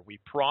consumer. We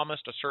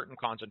promised a certain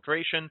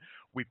concentration.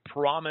 We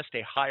promised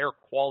a higher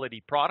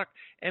quality product,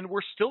 and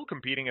we're still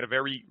competing at a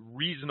very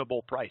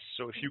reasonable price.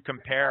 So if you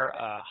compare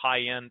a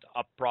high-end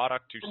up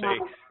product to,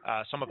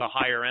 say, some of the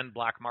higher-end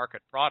black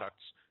market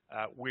products,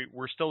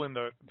 we're still in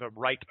the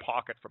right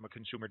pocket from a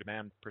consumer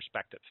demand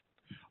perspective.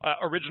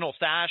 Original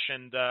Stash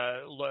and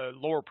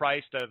lower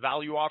priced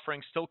value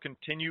offerings still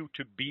continue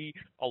to be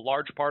a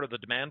large part of the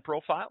demand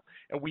profile.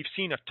 And we've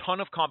seen a ton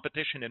of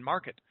competition in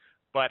market.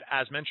 But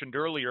as mentioned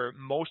earlier,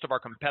 most of our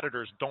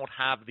competitors don't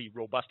have the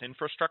robust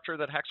infrastructure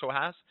that HEXO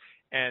has.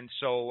 And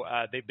so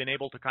they've been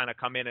able to kind of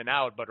come in and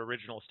out, but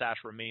Original Stash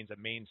remains a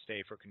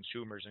mainstay for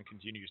consumers and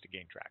continues to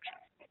gain traction.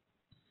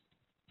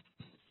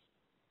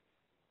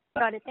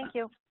 Got it. Thank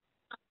you.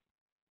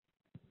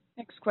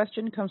 Next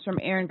question comes from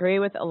Aaron Gray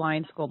with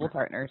Alliance Global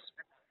Partners.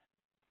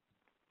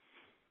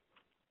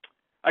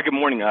 Hi, good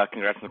morning.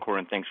 Congrats on the quarter,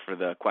 and thanks for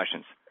the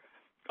questions.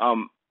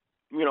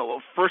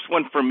 First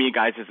one for me,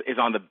 guys, is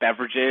on the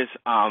beverages.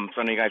 So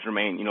I know you guys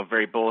remain,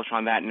 very bullish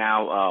on that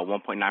now,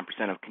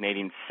 1.9% of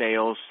Canadian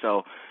sales.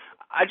 So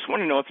I just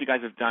want to know if you guys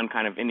have done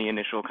kind of any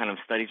initial kind of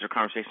studies or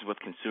conversations with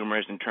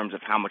consumers in terms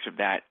of how much of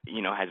that,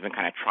 has been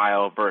kind of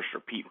trial versus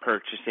repeat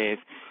purchases,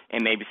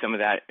 and maybe some of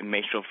that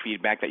initial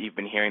feedback that you've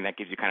been hearing that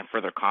gives you kind of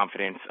further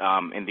confidence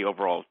in the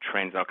overall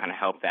trends that will kind of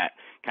help that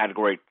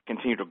category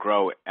continue to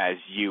grow as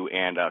you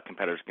and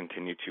competitors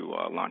continue to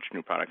launch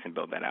new products and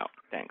build that out.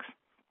 Thanks.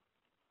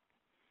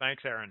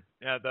 Thanks, Aaron.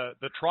 Yeah,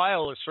 the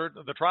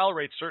trial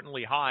rate's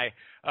certainly high.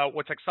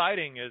 What's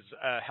exciting is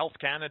Health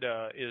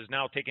Canada is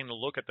now taking a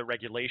look at the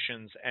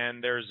regulations,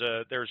 and there's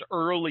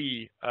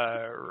early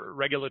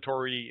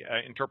regulatory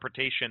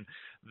interpretation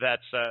that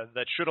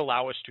should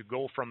allow us to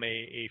go from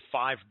a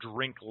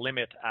 5-drink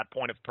limit at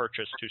point of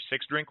purchase to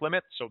 6-drink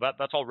limit. So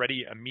that's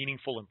already a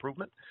meaningful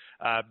improvement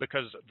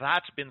because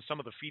that's been some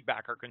of the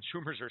feedback our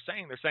consumers are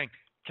saying. They're saying,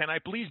 can I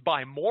please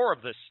buy more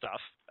of this stuff,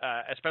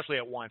 especially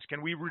at once?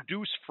 Can we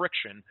reduce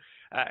friction?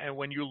 And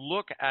when you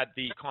look at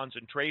the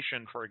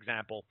concentration, for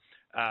example,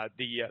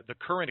 the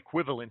current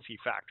equivalency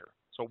factor,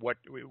 so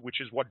which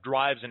is what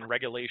drives in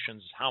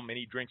regulations how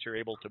many drinks you're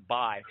able to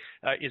buy,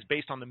 is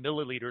based on the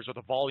milliliters or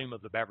the volume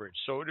of the beverage.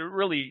 So it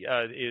really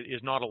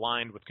is not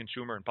aligned with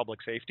consumer and public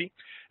safety.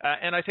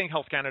 And I think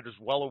Health Canada is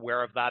well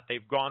aware of that.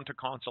 They've gone to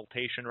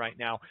consultation right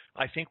now.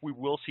 I think we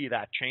will see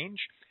that change.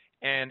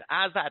 And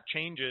as that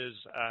changes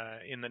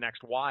in the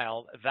next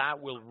while,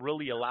 that will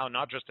really allow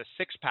not just a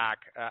 6-pack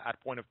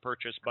at point of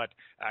purchase, but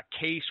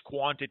case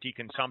quantity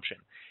consumption.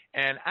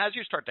 And as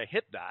you start to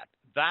hit that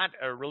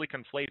really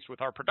conflates with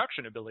our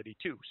production ability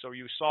too. So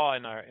you saw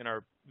in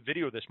our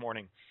video this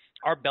morning,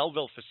 our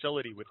Belleville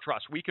facility with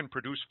Truss, we can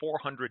produce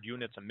 400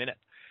 units a minute.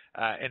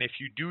 And if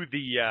you do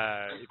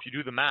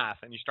the math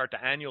and you start to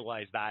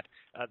annualize that,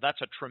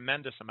 that's a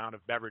tremendous amount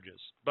of beverages.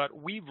 But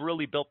we've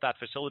really built that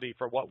facility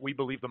for what we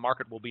believe the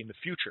market will be in the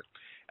future.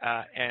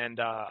 And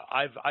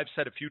I've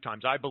said a few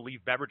times, I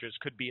believe beverages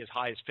could be as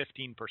high as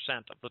 15%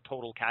 of the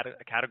total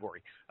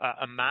category,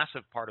 a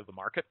massive part of the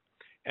market.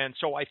 And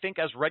so I think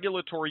as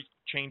regulatory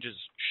changes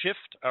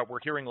shift, we're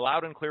hearing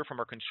loud and clear from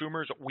our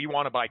consumers, we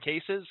want to buy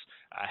cases.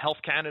 Health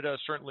Canada is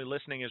certainly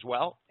listening as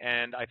well.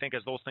 And I think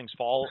as those things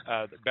fall,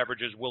 the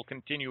beverages will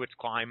continue its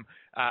climb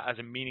as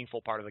a meaningful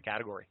part of the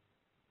category.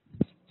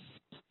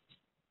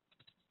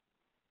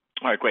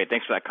 All right, great.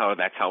 Thanks for that color.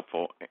 That's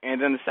helpful.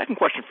 And then the second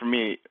question for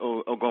me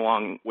will go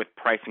along with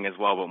pricing as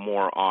well, but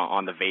more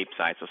on the vape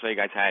side. So you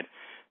guys had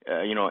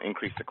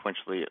increase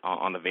sequentially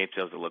on the vape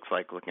sales, it looks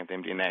like, looking at the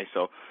MD&A.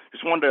 So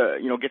just wanted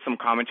to, get some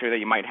commentary that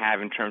you might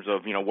have in terms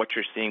of, what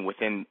you're seeing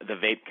within the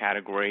vape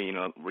category,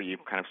 where you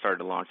kind of started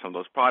to launch some of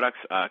those products,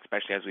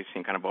 especially as we've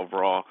seen kind of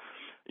overall,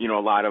 a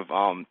lot of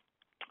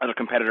other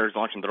competitors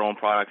launching their own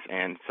products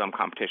and some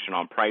competition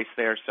on price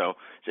there. So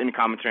just any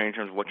commentary in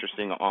terms of what you're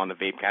seeing on the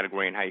vape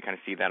category and how you kind of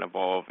see that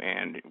evolve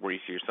and where you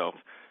see yourself,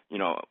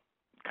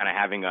 kind of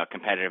having a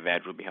competitive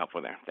edge would be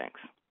helpful there. Thanks.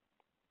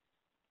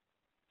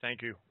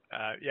 Thank you.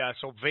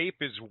 So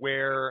vape is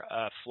where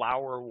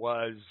flower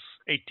was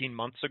 18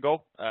 months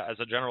ago as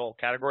a general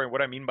category. And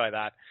what I mean by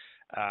that,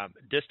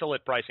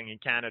 distillate pricing in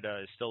Canada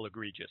is still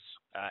egregious.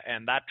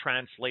 And that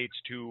translates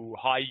to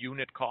high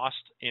unit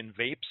cost in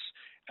vapes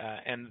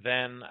and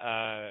then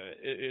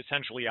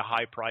essentially a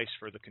high price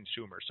for the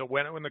consumer. So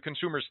when the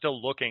consumer is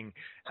still looking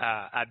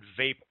at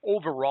vape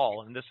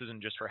overall, and this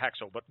isn't just for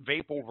HEXO, but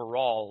vape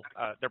overall,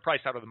 they're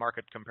priced out of the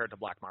market compared to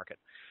black market.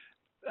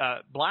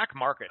 Black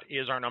market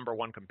is our number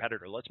one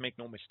competitor. Let's make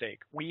no mistake.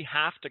 We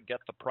have to get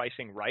the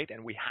pricing right,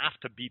 and we have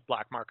to beat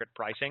black market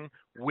pricing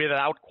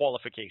without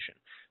qualification.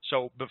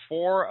 So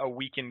before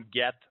we can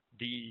get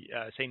the,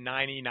 say,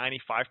 90, 95%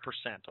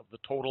 of the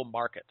total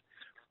market,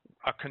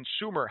 a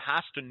consumer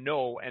has to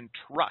know and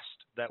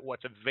trust that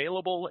what's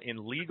available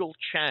in legal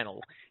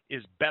channel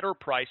is better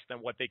priced than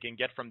what they can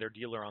get from their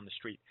dealer on the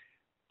street.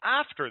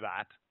 After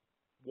that,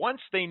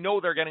 Once they know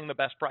they're getting the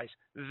best price,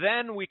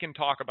 then we can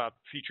talk about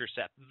feature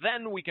set.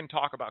 Then we can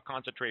talk about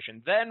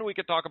concentration. Then we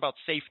can talk about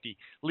safety,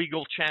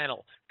 legal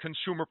channel,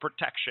 consumer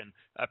protection,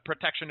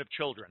 protection of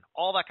children.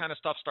 All that kind of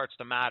stuff starts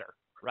to matter,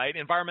 right?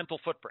 Environmental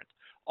footprint,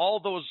 all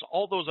those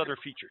other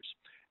features.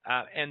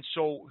 And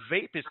so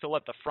vape is still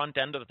at the front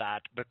end of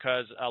that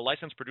because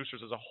licensed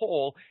producers as a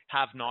whole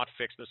have not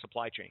fixed the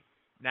supply chain.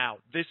 Now,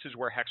 this is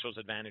where HEXO's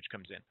advantage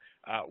comes in.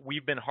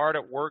 We've been hard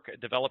at work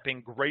at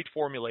developing great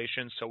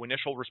formulations, so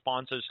initial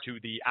responses to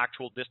the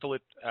actual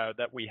distillate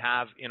that we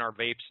have in our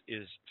vapes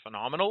is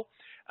phenomenal.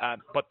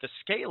 But the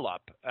scale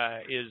up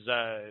is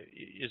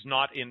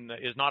not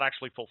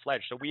actually full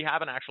fledged. So we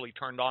haven't actually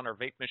turned on our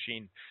vape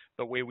machine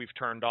the way we've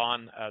turned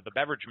on the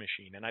beverage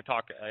machine. And I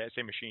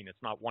say machine,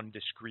 it's not one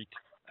discrete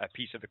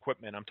piece of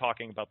equipment. I'm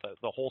talking about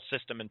the whole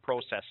system and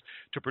process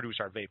to produce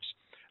our vapes.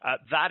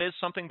 That is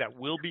something that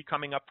will be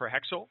coming up for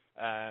HEXO,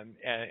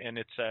 and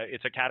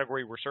it's a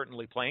category we're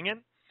certainly playing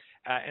in.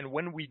 And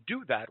when we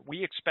do that,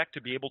 we expect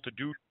to be able to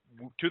do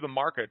to the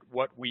market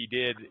what we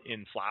did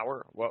in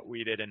flower, what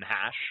we did in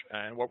hash,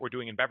 and what we're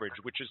doing in beverage,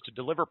 which is to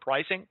deliver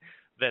pricing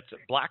that's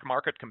black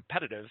market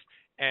competitive,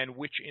 and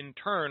which in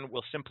turn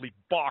will simply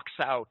box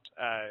out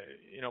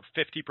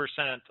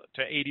 50%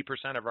 to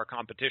 80% of our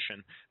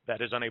competition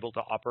that is unable to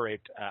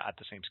operate at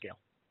the same scale.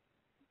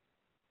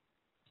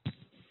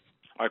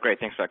 All right, great.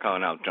 Thanks for that,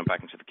 Colin. I'll jump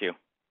back into the queue.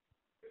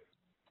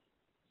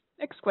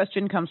 Next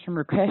question comes from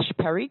Rupesh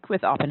Parikh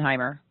with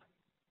Oppenheimer.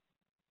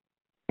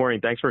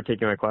 Morning. Thanks for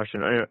taking my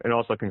question, and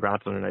also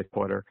congrats on a nice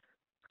quarter.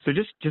 So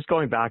just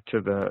going back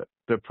to the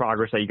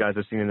progress that you guys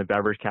have seen in the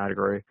beverage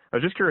category, I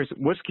was just curious,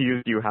 what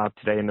SKUs do you have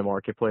today in the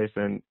marketplace,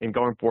 and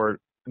going forward,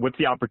 what's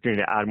the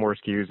opportunity to add more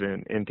SKUs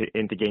and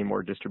to gain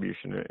more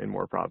distribution in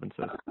more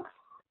provinces?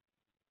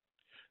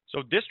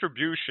 So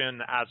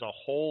distribution as a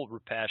whole,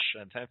 Rupesh,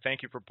 and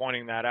thank you for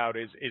pointing that out,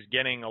 is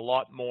getting a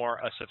lot more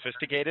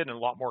sophisticated and a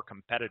lot more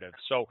competitive.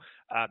 So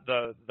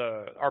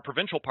our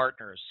provincial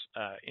partners,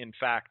 in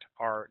fact,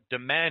 are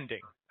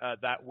demanding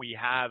that we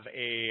have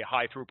a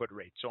high throughput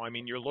rate. So, I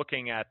mean, you're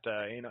looking at,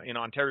 in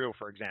Ontario,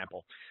 for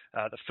example,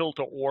 the fill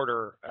to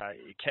order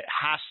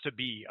has to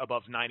be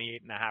above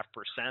 98.5%.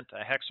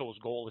 HEXO's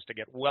goal is to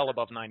get well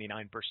above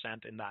 99%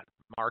 in that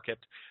market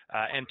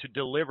and to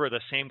deliver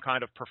the same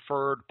kind of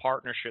preferred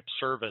partnership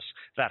service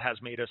that has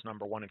made us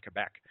number one in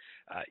Quebec.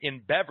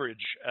 In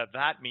beverage,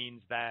 that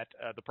means that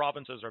the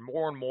provinces are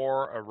more and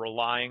more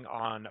relying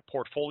on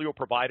portfolio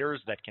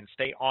providers that can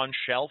stay on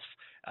shelf,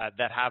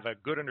 that have a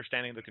good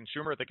understanding of the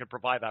consumer, that can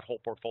provide that whole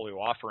portfolio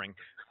offering.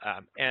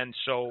 And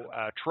so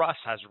Truss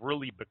has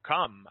really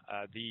become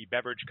the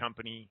beverage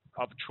company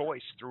of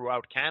choice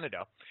throughout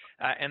Canada.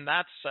 And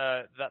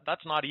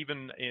that's not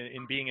even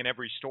in being in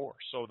every store.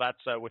 So that's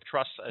with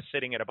Truss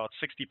sitting at about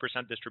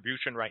 60%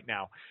 distribution right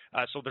now.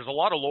 So there's a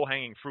lot of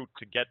low-hanging fruit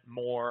to get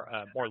more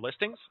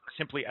listings,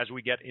 simply as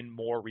we get in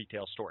more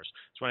retail stores.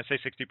 So when I say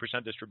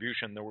 60%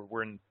 distribution,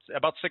 we're in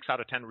about 6 out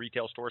of 10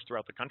 retail stores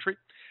throughout the country,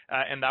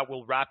 and that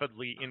will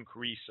rapidly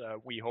increase,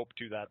 we hope,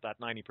 to that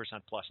 90%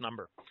 plus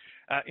number.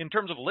 In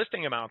terms of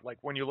listing amount, like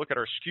when you look at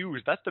our SKUs,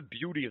 that's the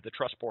beauty of the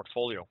Truss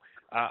portfolio.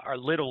 Our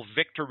little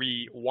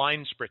Victory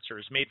wine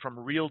spritzers made from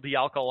real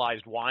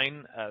dealcoholized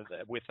wine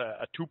with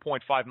a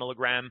 2.5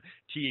 milligram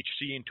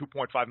THC and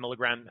 2.5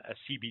 milligram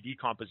CBD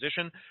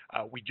composition.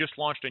 We just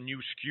launched a new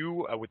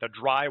SKU with a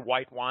dry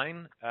white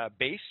wine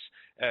base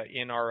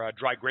in our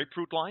dry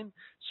grapefruit line.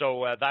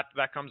 So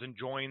that comes and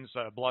joins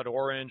blood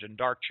orange and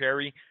dark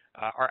cherry.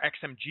 Our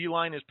XMG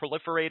line is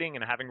proliferating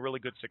and having really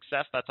good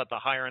success. That's at the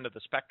higher end of the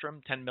spectrum,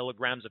 10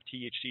 milligrams of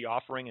THC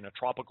offering in a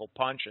tropical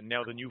punch, and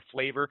now the new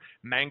flavor,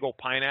 mango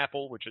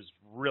pineapple, which is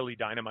really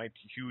dynamite,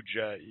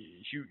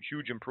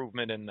 huge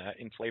improvement in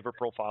flavor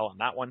profile on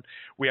that one.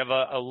 We have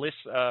a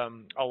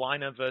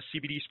line of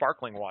CBD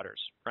sparkling waters,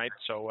 right?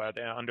 So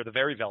under the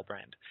Veryvel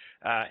brand.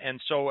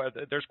 And so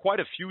there's quite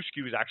a few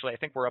SKUs, actually. I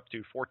think we're up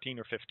to 14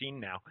 or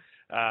 15 now,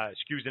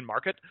 SKUs in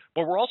market,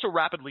 but we're also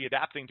rapidly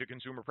adapting to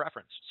consumer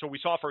preference. So we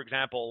saw, for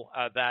example,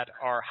 that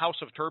our House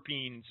of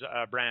Terpenes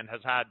brand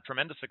has had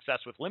tremendous success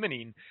with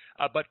limonene,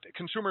 but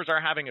consumers are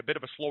having a bit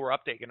of a slower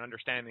uptake in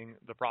understanding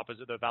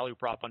the value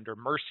prop under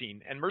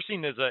myrcene. And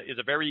myrcene is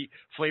a very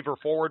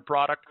flavor-forward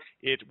product.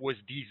 It was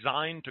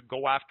designed to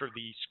go after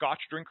the Scotch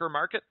drinker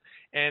market,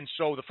 and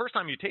so the first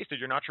time you taste it,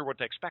 you're not sure what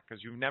to expect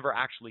because you've never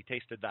actually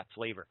tasted that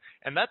flavor.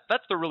 And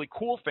that's the really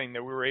cool thing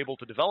that we were able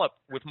to develop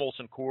with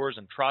Molson Coors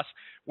and Truss,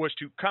 was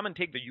to come and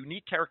take the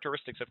unique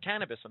characteristics of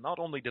cannabis and not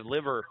only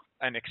deliver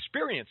an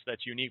experience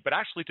that's unique, but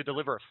actually to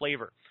deliver a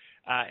flavor.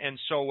 And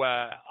so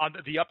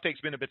the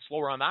uptake's been a bit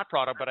slower on that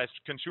product, but as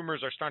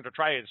consumers are starting to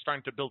try it, it's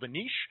starting to build a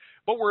niche,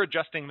 but we're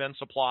adjusting then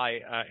supply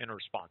in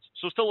response.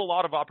 So still a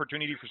lot of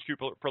opportunity for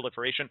SKU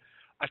proliferation,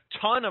 a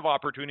ton of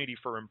opportunity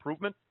for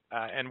improvement,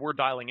 and we're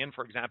dialing in,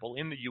 for example,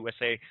 in the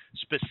USA,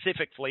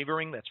 specific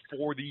flavoring that's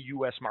for the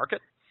US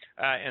market.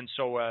 And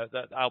so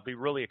I'll be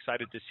really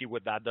excited to see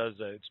what that does.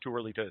 It's too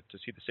early to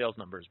see the sales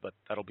numbers, but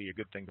that'll be a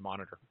good thing to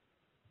monitor.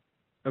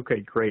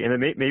 Okay, great. And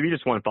then maybe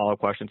just one follow-up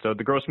question. So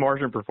the gross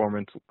margin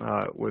performance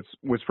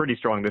was pretty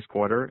strong this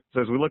quarter.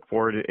 So as we look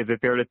forward, is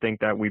it fair to think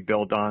that we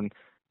build on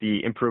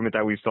the improvement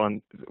that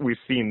we've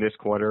seen this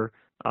quarter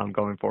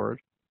going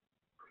forward?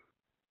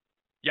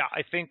 Yeah,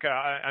 I think,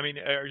 I mean,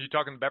 are you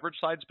talking the beverage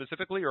side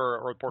specifically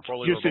or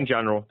portfolio? Just in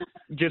general,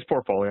 just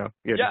portfolio.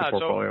 Yeah, just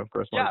portfolio.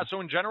 So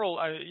in general,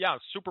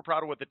 super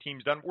proud of what the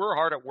team's done. We're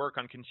hard at work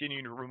on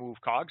continuing to remove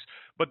COGS,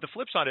 but the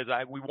flip side is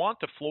that we want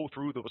to flow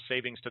through those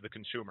savings to the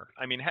consumer.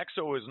 I mean,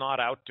 HEXO is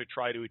not out to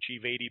try to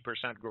achieve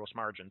 80% gross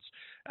margins.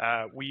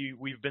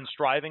 We've been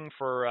striving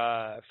for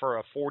a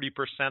 40%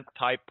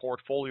 type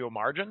portfolio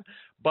margin,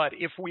 but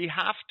if we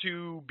have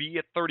to be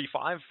at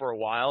 35 for a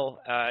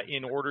while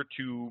in order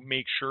to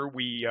make sure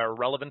we are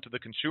relevant to the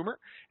consumer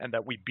and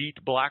that we beat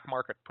black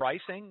market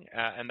pricing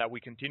and that we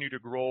continue to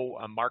grow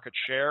market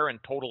share and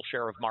total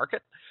share of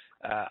market,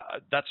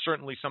 that's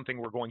certainly something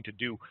we're going to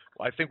do.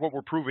 I think what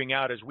we're proving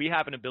out is we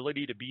have an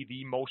ability to be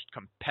the most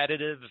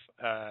competitive,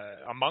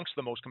 amongst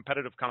the most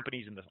competitive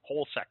companies in the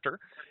whole sector.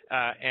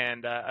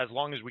 And as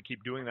long as we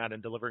keep doing that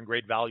and delivering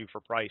great value for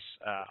price,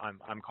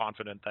 I'm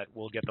confident that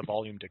we'll get the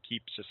volume to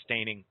keep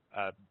sustaining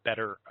a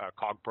better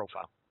COG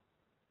profile.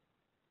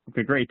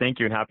 Okay, great. Thank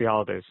you, and happy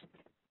holidays.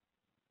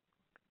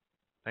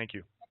 Thank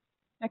you.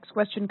 Next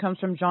question comes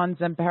from John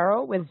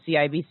Zamparo with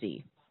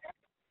CIBC.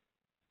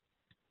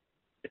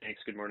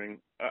 Thanks. Good morning.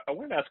 I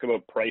wanted to ask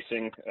about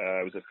pricing.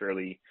 It was a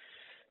fairly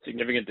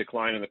significant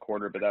decline in the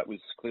quarter, but that was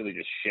clearly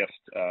just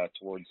shift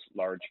towards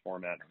large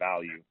format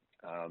value.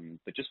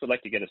 But just would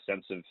like to get a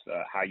sense of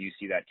how you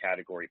see that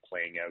category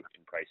playing out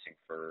in pricing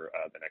for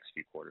the next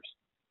few quarters.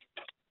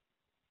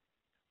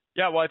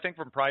 Yeah, well, I think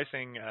from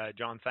pricing,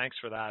 John, thanks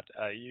for that.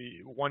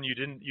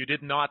 You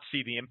did not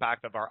see the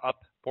impact of our up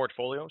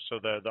portfolio. So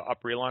the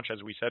up relaunch,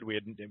 as we said, we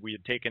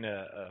had taken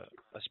a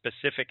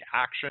specific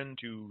action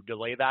to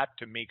delay that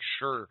to make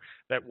sure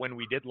that when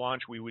we did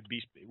launch, we would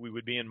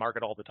be in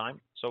market all the time.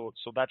 So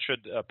that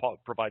should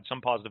provide some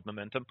positive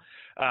momentum.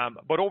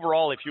 But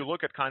overall, if you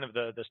look at kind of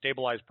the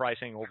stabilized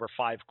pricing over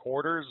 5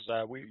 quarters,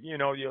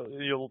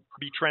 you'll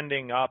be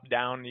trending up,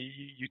 down.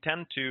 You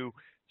tend to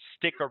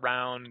stick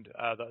around.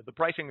 The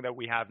pricing that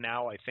we have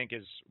now, I think,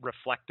 is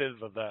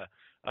reflective of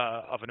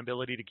an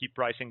ability to keep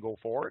pricing go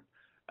forward.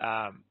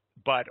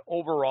 But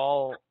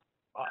overall,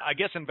 I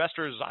guess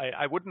investors,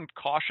 I wouldn't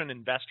caution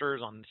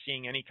investors on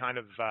seeing any kind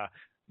of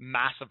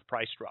massive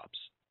price drops.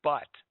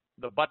 But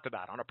to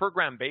that, on a per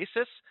gram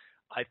basis,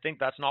 I think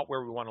that's not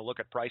where we want to look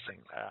at pricing.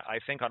 I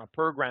think on a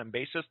per gram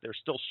basis, there's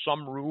still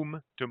some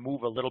room to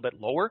move a little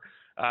bit lower,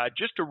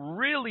 just to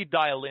really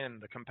dial in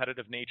the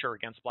competitive nature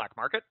against black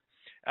market.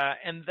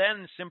 And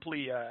then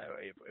simply,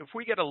 if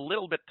we get a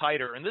little bit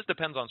tighter, and this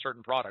depends on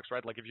certain products,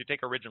 right? Like if you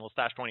take Original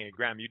Stash 28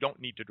 gram, you don't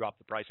need to drop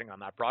the pricing on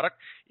that product.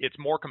 It's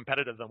more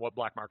competitive than what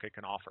black market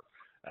can offer.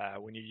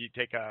 When you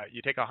take a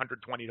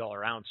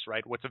 $120 ounce,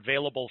 right? What's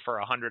available for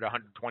 $100,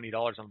 $120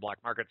 on the black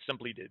market,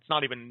 simply, it's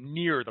not even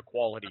near the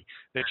quality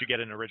that you get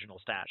in Original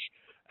Stash.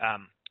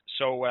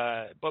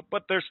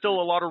 But there's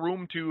still a lot of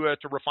room to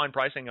refine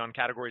pricing on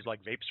categories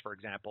like vapes, for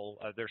example.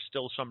 There's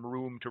still some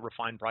room to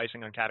refine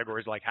pricing on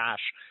categories like hash.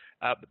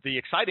 But the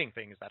exciting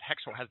thing is that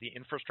HEXO has the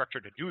infrastructure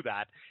to do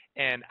that.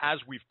 And as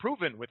we've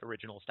proven with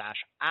Original Stash,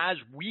 as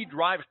we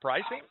drive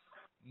pricing,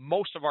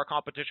 most of our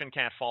competition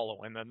can't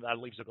follow, and then that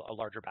leaves a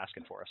larger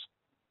basket for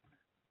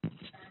us.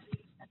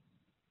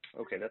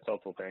 Okay, that's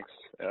helpful. Thanks.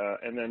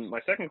 And then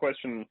my second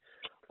question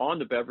on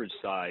the beverage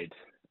side,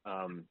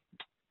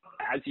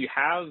 as you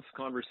have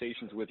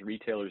conversations with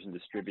retailers and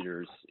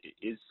distributors,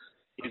 is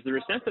there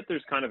a sense that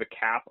there's kind of a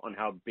cap on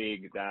how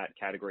big that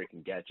category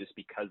can get just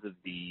because of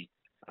the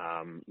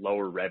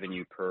lower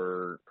revenue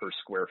per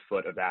square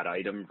foot of that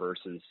item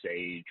versus,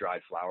 say,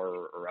 dried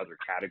flower or other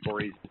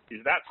categories?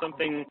 Is that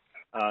something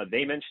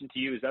they mentioned to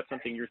you? Is that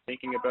something you're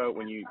thinking about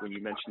when you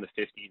mentioned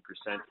the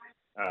 15%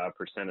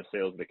 of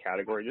sales of the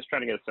category? Just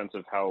trying to get a sense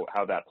of how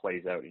that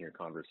plays out in your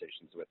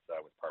conversations with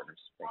partners.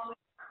 Thanks.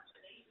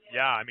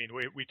 Yeah, I mean,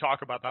 we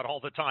talk about that all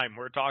the time.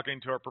 We're talking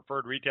to our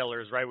preferred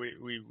retailers, right?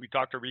 We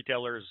talk to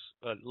retailers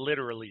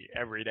literally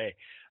every day.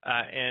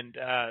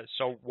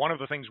 So one of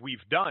the things we've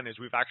done is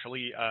we've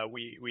actually,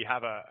 we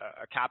have a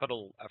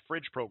capital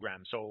fridge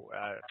program. So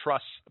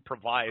Truss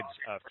provides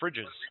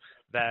fridges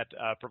that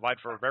provide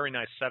for a very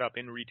nice setup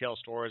in retail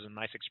stores and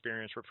nice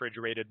experience,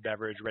 refrigerated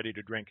beverage, ready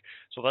to drink.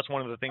 So that's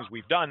one of the things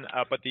we've done.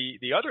 But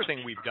the other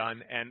thing we've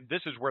done, and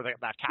this is where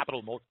that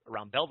capital moat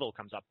around Belleville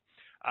comes up,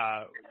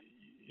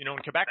 in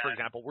Quebec, for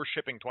example, we're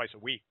shipping twice a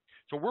week.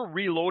 So we're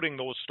reloading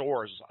those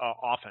stores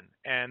often.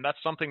 And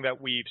that's something that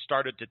we've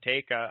started to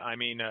take. I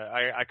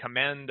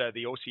commend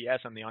the OCS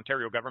and the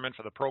Ontario government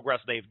for the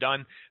progress they've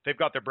done. They've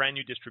got their brand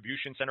new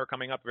distribution center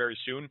coming up very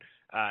soon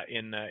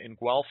in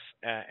Guelph.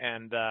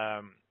 And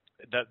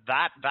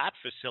that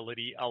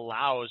facility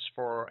allows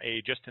for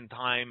a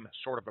just-in-time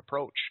sort of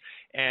approach.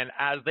 And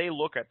as they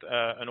look at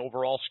an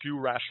overall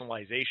SKU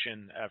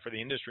rationalization for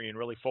the industry and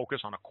really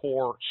focus on a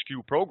core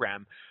SKU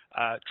program,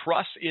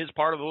 truss is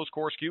part of those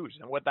core SKUs.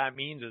 And what that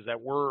means is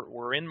that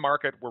we're in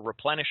market, we're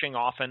replenishing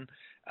often,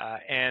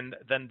 and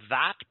then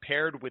that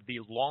paired with the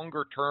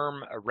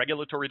longer-term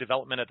regulatory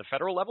development at the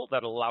federal level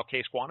that will allow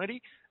case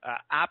quantity,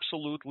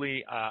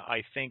 absolutely,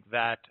 I think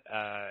that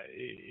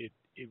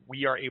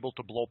we are able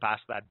to blow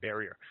past that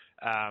barrier.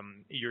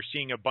 You're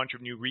seeing a bunch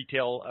of new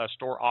retail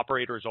store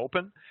operators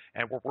open,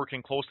 and we're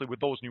working closely with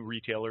those new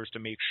retailers to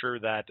make sure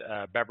that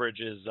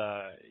beverage is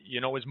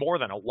more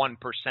than a 1%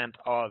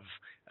 of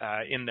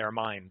in their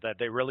mind, that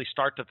they really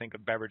start to think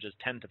of beverage as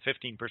 10 to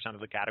 15% of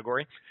the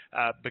category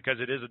because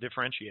it is a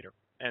differentiator.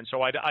 And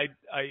so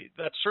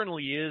that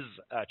certainly is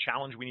a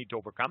challenge we need to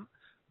overcome,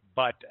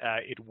 but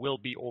it will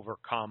be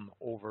overcome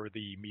over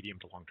the medium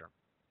to long term.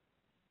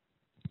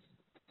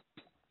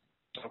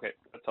 Okay,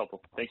 that's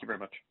helpful. Thank you very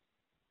much.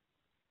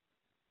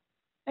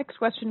 Next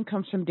question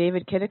comes from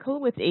David Kideckel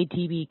with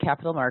ATB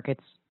Capital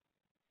Markets.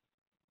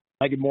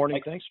 Hi, good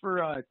morning. Thanks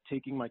for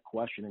taking my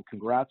question, and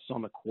congrats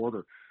on the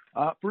quarter.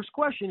 First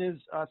question is,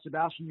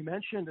 Sebastian, you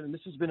mentioned, and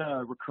this has been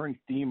a recurring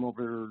theme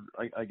over,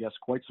 I guess,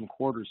 quite some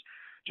quarters,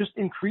 just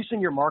increasing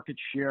your market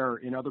share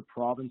in other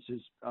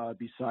provinces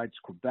besides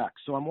Quebec.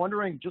 So I'm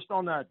wondering, just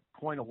on that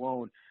point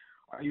alone,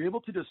 are you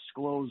able to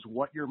disclose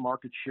what your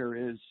market share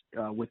is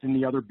within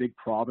the other big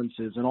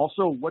provinces? And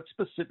also, what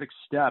specific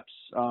steps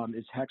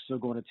is HEXO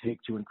going to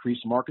take to increase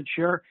market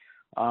share?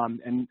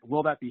 And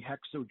will that be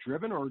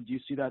HEXO-driven, or do you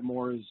see that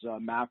more as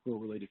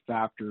macro-related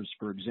factors,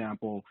 for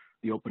example,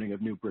 the opening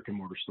of new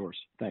brick-and-mortar stores?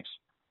 Thanks.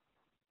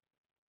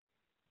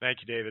 Thank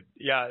you, David.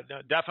 Yeah,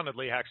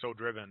 definitely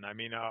HEXO-driven. I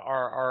mean,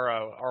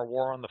 our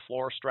war on the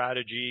floor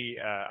strategy,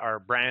 our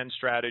brand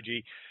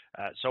strategy.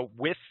 So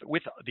with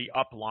the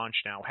Up launch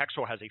now,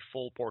 HEXO has a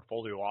full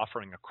portfolio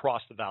offering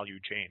across the value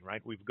chain,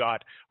 right? We've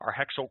got our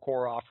HEXO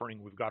core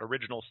offering. We've got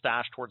Original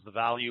Stash towards the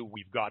value.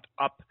 We've got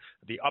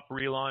the Up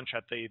relaunch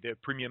at the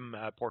premium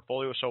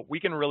portfolio. So we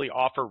can really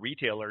offer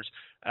retailers,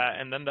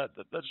 and then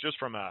that's just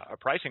from a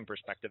pricing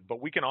perspective, but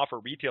we can offer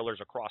retailers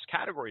across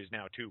categories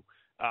now too,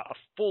 a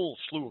full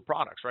slew of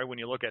products, right? When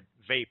you look at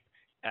vape,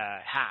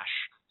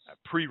 hash,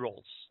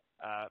 pre-rolls,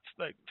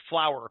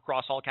 flour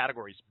across all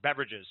categories,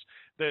 beverages,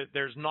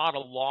 there's not a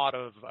lot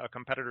of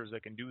competitors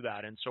that can do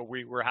that. And so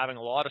we're having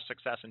a lot of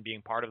success in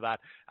being part of that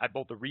at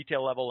both the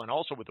retail level and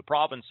also with the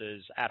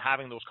provinces at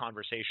having those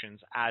conversations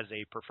as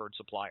a preferred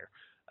supplier.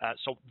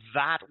 So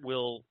that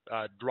will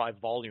drive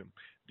volume.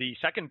 The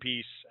second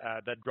piece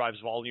that drives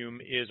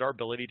volume is our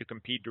ability to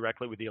compete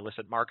directly with the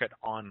illicit market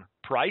on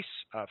price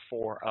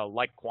for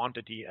like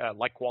quantity,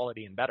 like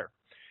quality and better.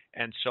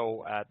 And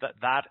so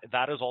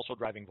that is also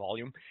driving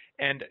volume.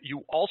 And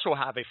you also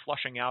have a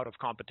flushing out of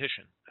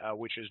competition,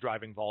 which is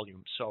driving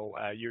volume. So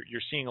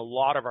you're seeing a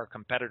lot of our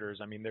competitors.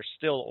 I mean, there's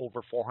still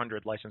over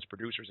 400 licensed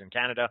producers in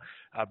Canada,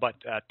 but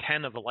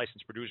 10 of the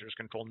licensed producers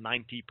control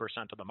 90%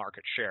 of the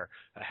market share.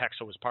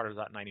 HEXO is part of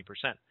that 90%.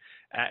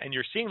 And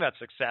you're seeing that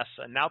success.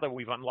 And now that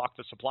we've unlocked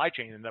the supply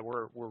chain and that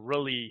we're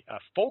really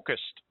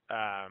focused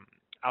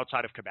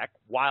outside of Quebec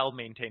while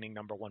maintaining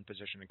number one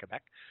position in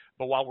Quebec.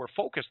 But while we're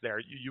focused there,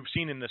 you've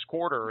seen in this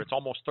quarter, it's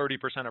almost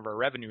 30% of our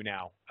revenue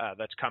now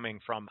that's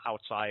coming from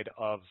outside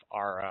of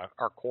our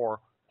core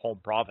home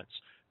province.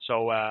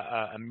 So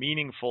a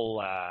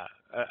meaningful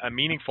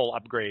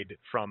upgrade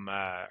from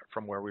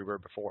where we were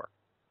before.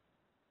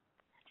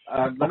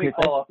 Let me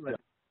follow up with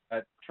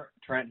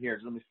Trent here.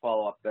 Let me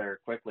follow up there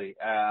quickly.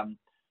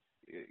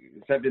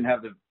 Seb didn't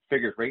have the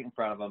figures right in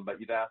front of him,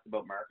 but you've asked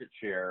about market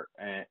share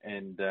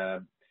and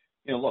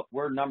look,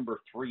 we're number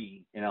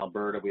 3 in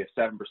Alberta. We have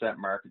 7%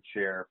 market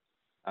share.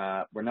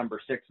 We're number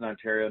 6 in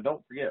Ontario.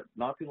 Don't forget,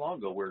 not too long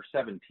ago, we were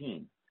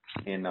 17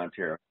 in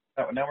Ontario.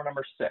 Now we're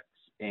number 6,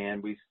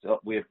 and we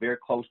have very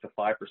close to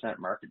 5%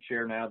 market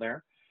share now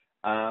there.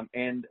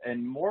 And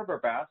more of our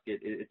basket,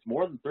 it's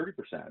more than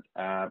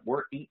 30%.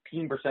 We're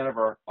 18% of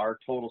our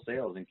total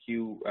sales in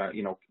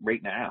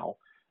right now.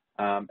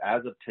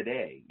 As of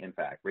today, in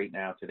fact, right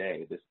now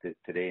today,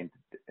 today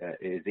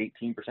is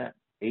 18%.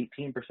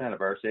 18%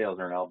 of our sales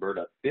are in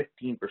Alberta,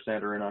 15%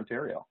 are in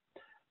Ontario.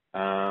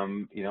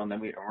 And then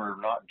we're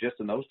not just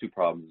in those two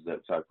provinces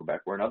outside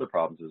Quebec. We're in other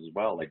provinces as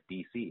well, like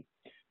BC.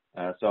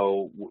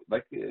 So,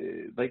 like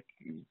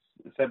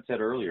Seb said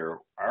earlier,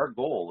 our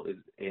goal,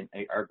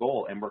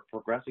 and we're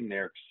progressing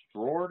there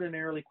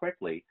extraordinarily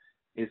quickly,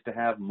 is to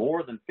have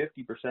more than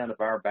 50%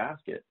 of our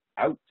basket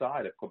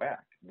outside of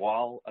Quebec,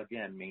 while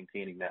again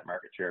maintaining that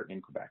market share in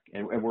Quebec.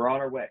 And we're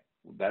on our way.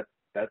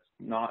 That's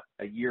not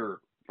a year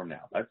from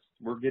now.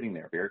 We're getting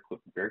there very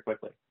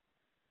quickly.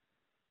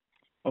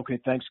 Okay,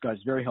 thanks, guys.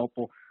 Very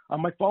helpful.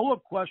 My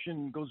follow-up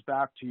question goes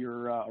back to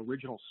your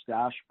Original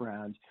Stash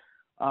brand.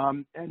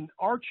 And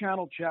our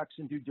channel checks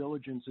and due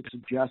diligence have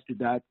suggested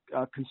that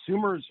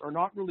consumers are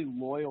not really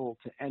loyal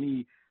to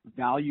any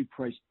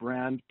value-priced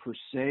brand per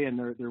se, and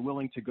they're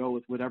willing to go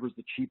with whatever's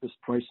the cheapest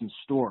price in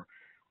store.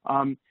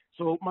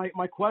 So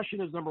my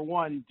question is, number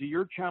one, do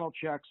your channel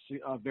checks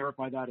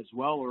verify that as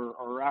well,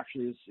 or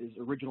actually is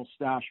Original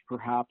Stash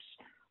perhaps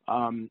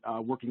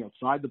working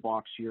outside the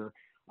box here?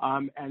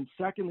 And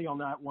secondly, on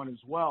that one as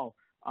well,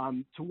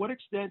 to what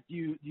extent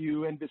do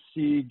you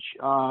envisage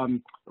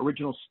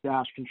Original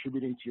Stash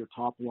contributing to your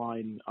top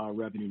line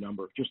revenue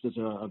number, just as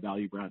a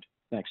value brand?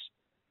 Thanks.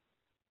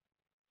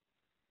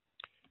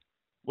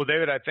 Well,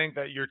 David, I think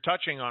that you're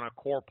touching on a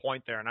core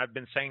point there, and I've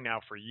been saying now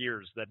for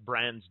years that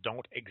brands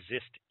don't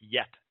exist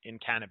yet in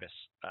cannabis,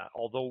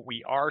 although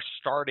we are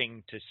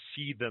starting to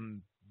see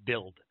them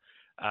build.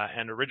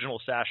 And Original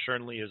Stash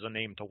certainly is a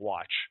name to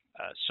watch.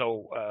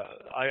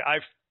 I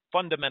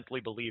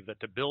fundamentally believe that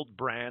to build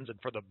brands and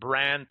for the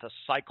brand to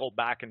cycle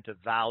back into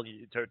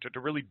value, to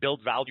really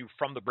build value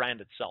from the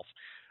brand itself,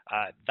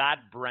 that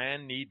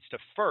brand needs to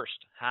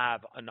first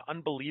have an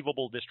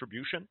unbelievable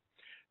distribution,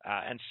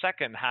 and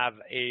second, have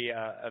a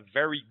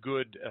very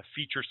good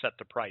feature set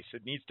to price.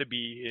 It needs to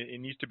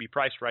be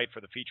priced right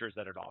for the features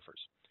that it offers.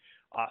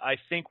 I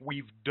think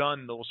we've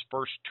done those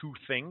first two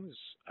things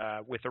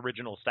with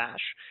Original Stash,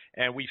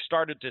 and we've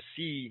started to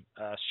see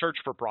search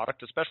for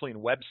product, especially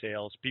in web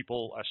sales,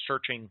 people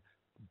searching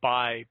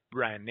by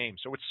brand name.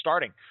 So it's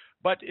starting.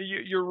 But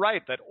you're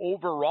right that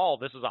overall,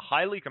 this is a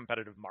highly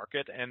competitive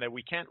market and that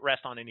we can't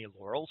rest on any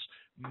laurels.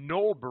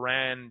 No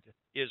brand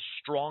is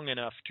strong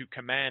enough to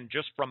command,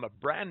 just from a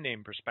brand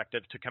name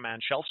perspective, to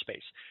command shelf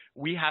space.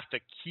 We have to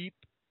keep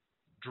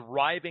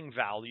driving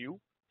value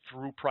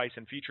through price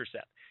and feature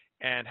set.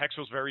 And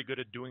HEXO is very good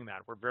at doing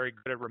that. We're very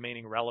good at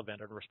remaining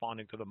relevant and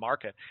responding to the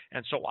market.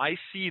 And so I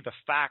see the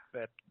fact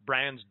that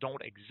brands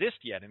don't exist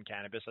yet in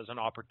cannabis as an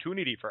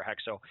opportunity for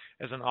HEXO,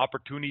 as an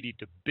opportunity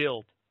to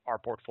build our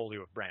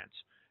portfolio of brands.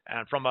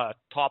 And from a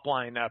top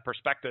line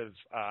perspective,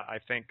 I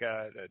think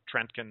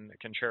Trent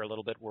can share a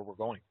little bit where we're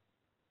going.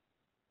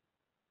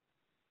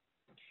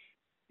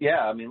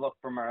 Yeah, I mean, look,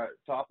 from our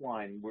top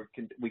line,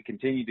 we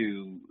continue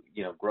to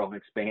grow and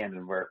expand,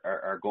 and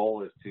our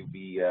goal is to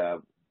be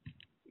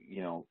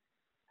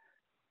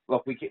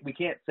look, we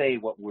can't say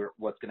what's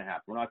going to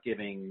happen. We're not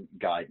giving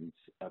guidance,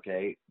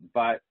 okay?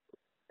 But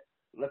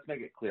let's make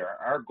it clear.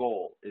 Our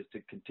goal is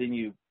to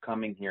continue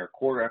coming here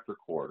quarter after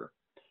quarter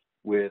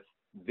with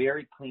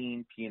very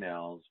clean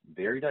P&Ls,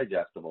 very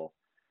digestible,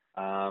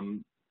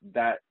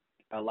 that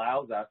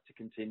allows us to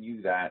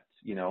continue that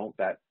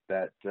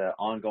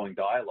ongoing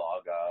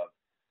dialogue of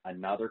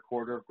another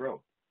quarter of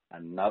growth,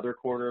 another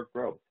quarter of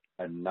growth,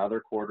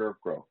 another quarter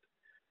of growth,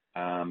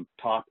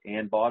 top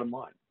and bottom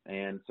line.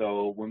 And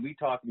so when we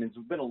talk, there's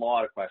been a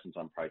lot of questions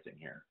on pricing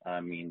here.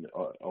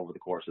 Over the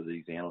course of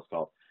these analyst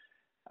call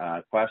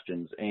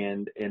questions,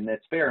 and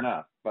that's fair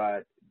enough.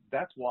 But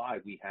that's why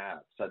we have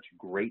such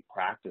great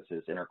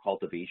practices in our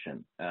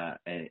cultivation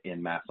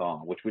in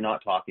Masson, which we're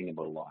not talking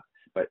about a lot,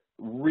 but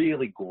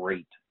really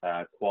great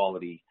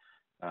quality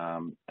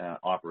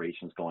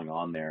operations going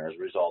on there as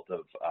a result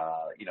of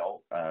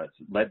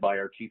led by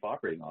our Chief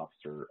Operating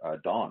Officer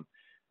Don.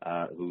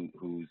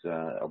 Who's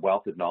a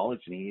wealth of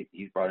knowledge, and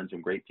he's brought in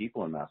some great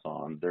people in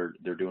Masson.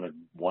 They're doing a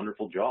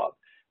wonderful job.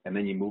 And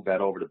then you move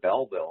that over to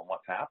Belleville, and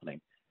what's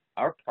happening?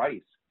 Our price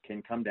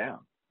can come down,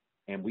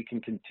 and we can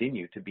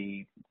continue to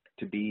be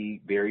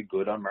very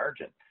good on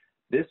margin.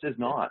 This is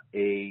not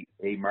a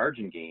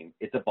margin game;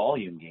 it's a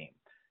volume game.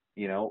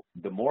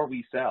 The more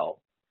we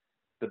sell,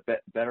 the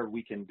better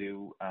we can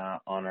do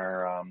on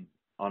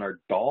our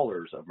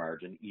dollars of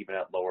margin, even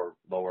at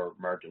lower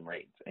margin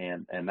rates.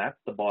 And that's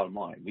the bottom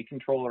line. We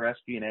control our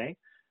SG&A.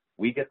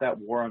 We get that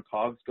war on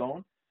COGS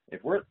going.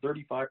 If we're at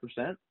 35%,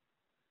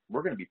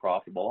 we're going to be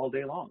profitable all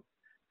day long.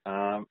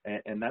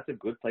 And that's a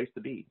good place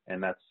to be.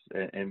 And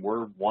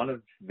we're one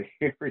of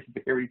very,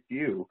 very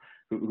few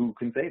who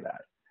can say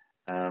that.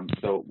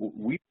 So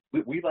we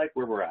like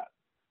where we're at.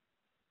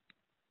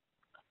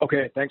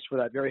 Okay, thanks for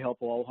that. Very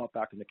helpful. I'll hop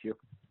back in the queue.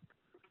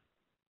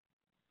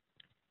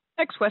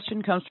 Next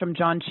question comes from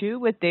John Chu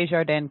with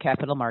Desjardins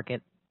Capital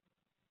Markets.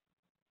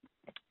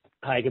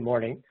 Hi, good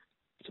morning.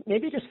 So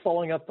maybe just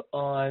following up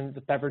on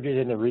the beverages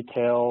in the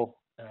retail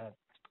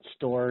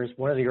stores.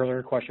 One of the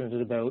earlier questions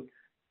is about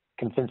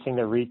convincing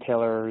the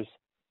retailers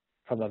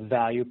from a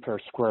value per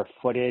square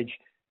footage.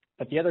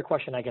 But the other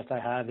question I guess I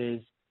have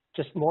is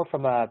just more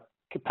from a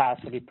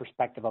capacity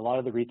perspective. A lot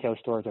of the retail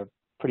stores are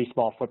pretty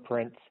small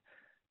footprints.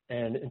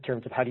 And in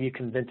terms of how do you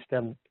convince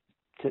them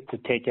to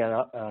take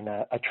on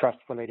a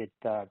trust-related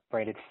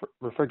branded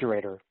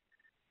refrigerator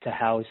to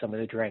house some of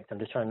the drinks? I'm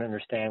just trying to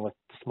understand with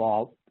the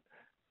small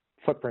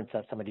footprints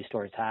that some of these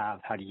stores have,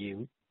 how do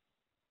you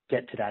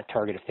get to that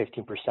target of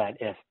 15%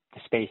 if the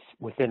space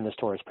within the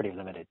store is pretty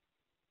limited?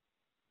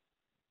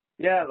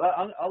 Yeah,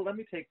 let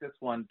me take this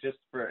one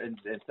and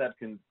Seb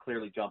can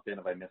clearly jump in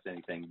if I miss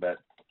anything. But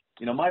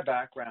my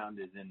background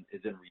is in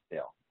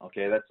retail.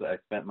 Okay, I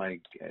spent my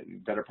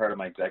better part of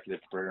my executive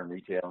career in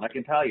retail, and I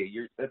can tell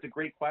you, that's a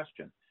great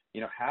question.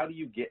 How do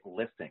you get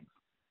listings?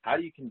 How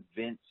do you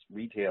convince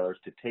retailers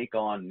to take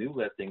on new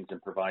listings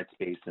and provide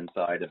space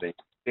inside of a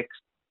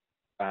fixed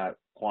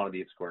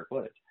quantity of square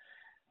footage?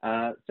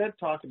 Seb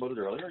talked about it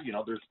earlier.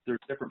 There's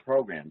different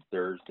programs.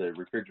 There's the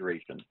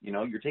refrigeration.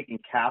 You're taking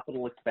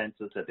capital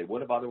expenses that they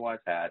would have otherwise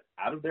had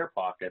out of their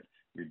pocket.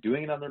 You're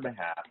doing it on their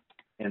behalf,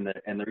 and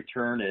the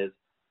return is,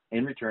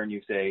 in return,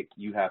 you say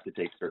you have to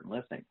take certain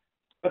listings.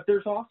 But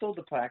there's also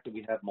the fact that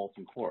we have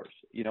Molson Coors.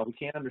 We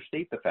can't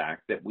understate the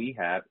fact that we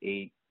have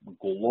a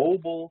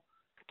global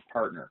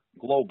partner,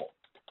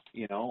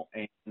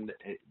 and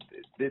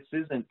this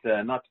isn't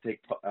not to take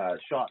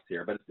shots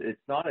here, but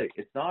it's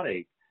not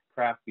a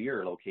craft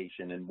beer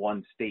location in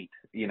one state.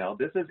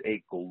 This is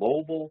a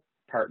global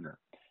partner,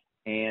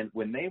 and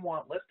when they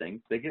want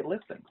listings, they get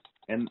listings,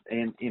 and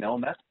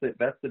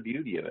that's the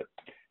beauty of it.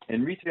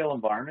 In retail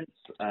environments,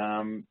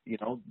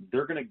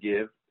 they're going to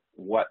give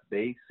what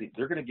they see.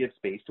 They're going to give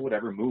space to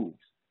whatever moves.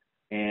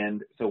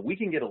 And so we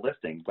can get a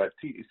listing, but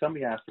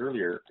somebody asked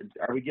earlier,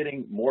 are we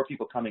getting more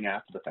people coming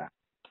after the fact?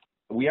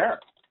 We are.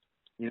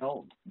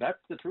 That's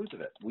the truth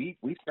of it. We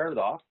started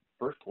off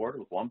first quarter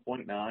with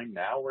 1.9.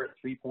 Now we're at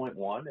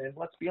 3.1. And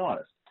let's be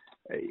honest,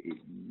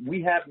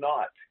 we have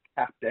not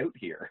capped out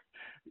here.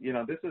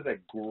 This is a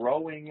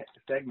growing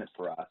segment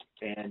for us,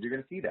 and you're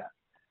going to see that.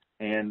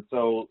 And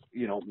so,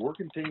 we're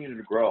continuing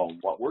to grow.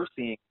 What we're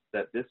seeing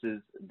that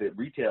that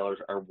retailers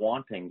are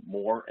wanting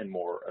more and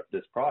more of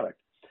this product.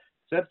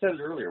 Seb said it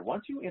earlier.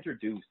 Once you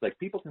introduce,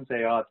 people can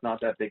say, "Oh, it's not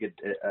that big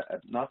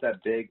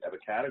of a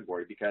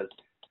category," because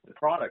the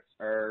products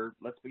are,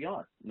 let's be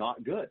honest,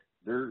 not good.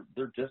 They're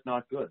just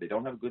not good. They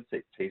don't have a good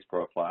taste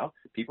profile.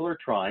 People are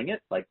trying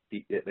it, like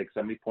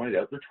somebody pointed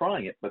out. They're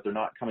trying it, but they're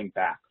not coming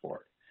back for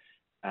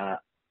it.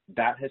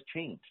 That has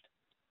changed.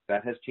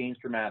 That has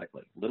changed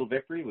dramatically. Little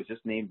Victory was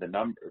just named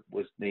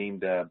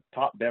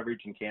top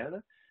beverage in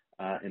Canada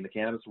in the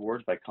Cannabis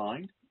Awards by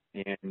Kind,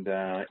 and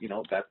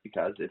that's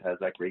because it has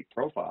that great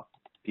profile.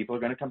 People are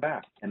going to come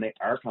back, and they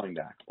are coming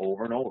back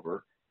over and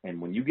over.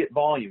 And when you get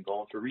volume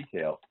going through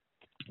retail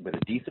with a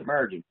decent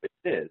margin, which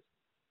it is,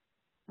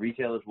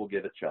 retailers will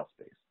give it shelf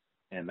space,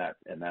 and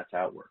that's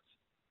how it works.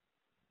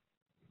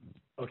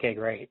 Okay,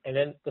 great. And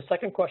then the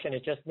second question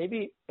is just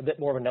maybe a bit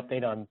more of an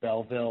update on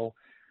Belleville.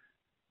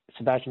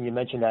 Sebastian, you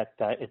mentioned that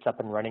it's up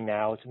and running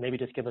now, so maybe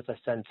just give us a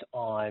sense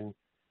on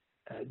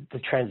the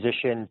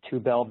transition to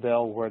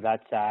Belleville, where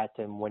that's at,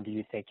 and when do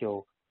you think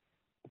you'll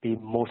be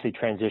mostly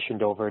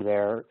transitioned over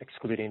there,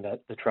 excluding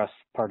the trust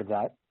part of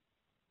that?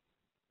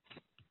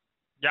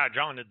 Yeah,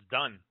 John, it's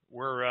done.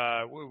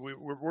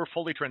 We're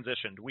fully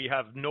transitioned. We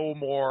have no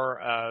more.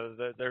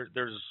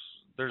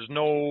 There's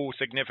no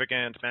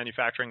significant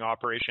manufacturing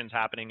operations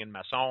happening in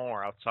Masson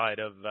or outside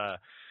of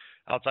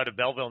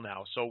Belleville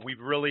now. So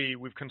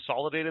we've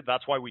consolidated.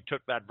 That's why we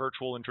took that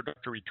virtual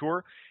introductory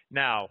tour.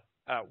 Now,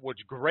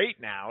 what's great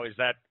now is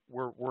that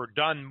we're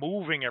done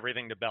moving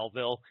everything to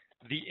Belleville.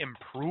 The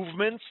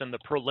improvements and the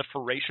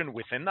proliferation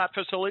within that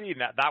facility,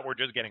 that we're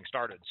just getting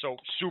started. So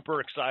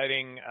super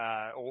exciting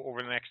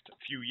over the next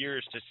few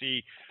years to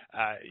see,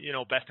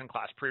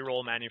 best-in-class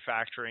pre-roll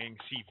manufacturing,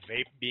 see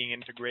vape being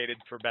integrated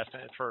for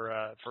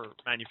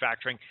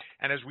manufacturing.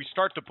 And as we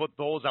start to put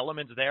those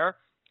elements there,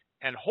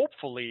 and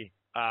hopefully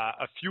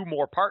a few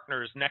more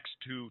partners next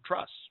to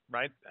Truss,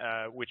 right?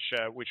 Which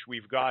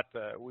we've got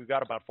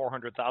about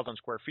 400,000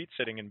 square feet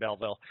sitting in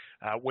Belleville,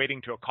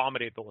 waiting to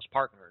accommodate those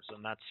partners,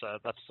 and that's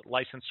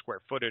licensed square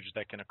footage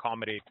that can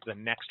accommodate the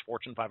next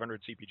Fortune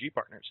 500 CPG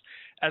partners.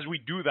 As we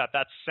do that,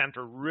 that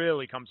center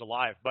really comes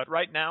alive. But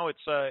right now,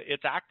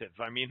 it's active.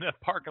 I mean, the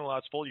parking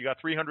lot's full. You got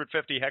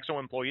 350 HEXO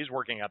employees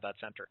working at that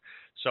center,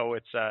 so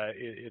it's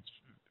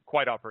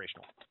quite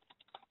operational.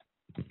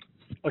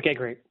 Okay,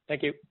 great.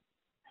 Thank you.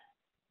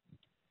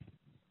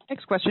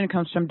 Next question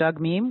comes from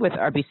Doug Miem with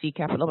RBC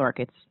Capital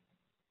Markets.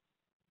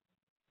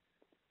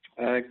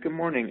 Good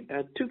morning.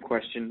 Two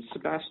questions.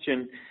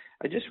 Sebastian,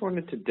 I just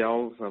wanted to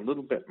delve a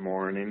little bit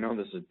more, and I know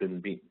this has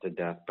been beaten to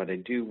death, but I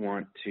do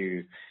want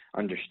to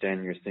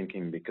understand your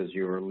thinking because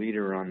you're a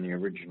leader on the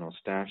original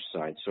stash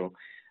side. So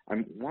I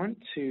want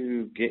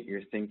to get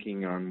your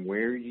thinking on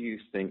where you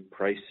think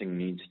pricing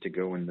needs to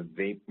go in the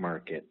vape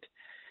market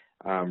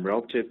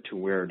relative to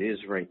where it is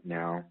right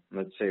now,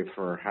 let's say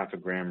for half a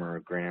gram or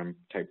a gram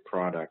type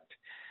product,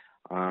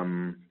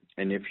 and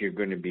if you're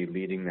going to be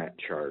leading that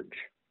charge.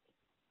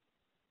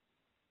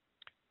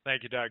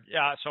 Thank you, Doug.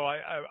 Yeah, so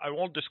I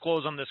won't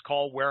disclose on this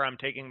call where I'm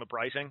taking the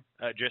pricing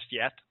just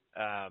yet.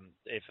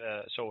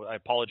 So I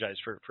apologize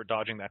for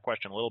dodging that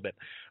question a little bit.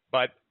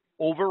 But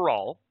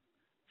overall,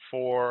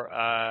 for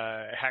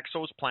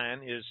HEXO's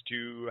plan is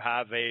to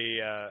have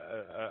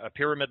a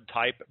pyramid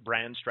type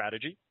brand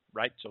strategy.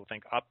 Right, so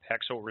think up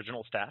HEXO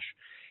Original Stash,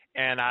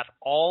 and at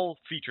all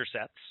feature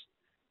sets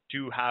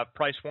to have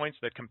price points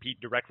that compete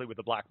directly with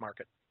the black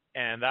market,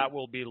 and that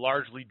will be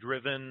largely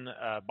driven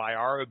by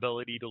our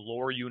ability to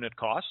lower unit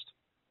cost,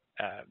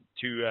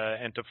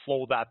 and to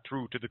flow that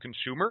through to the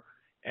consumer,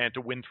 and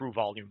to win through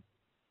volume.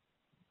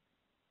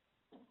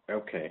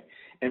 Okay,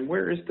 and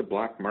where is the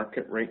black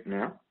market right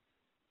now?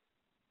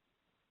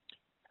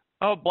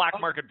 Oh, black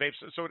market vapes.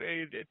 So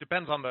it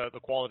depends on the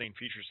quality and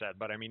feature set,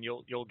 but I mean,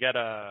 you'll get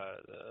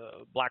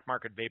black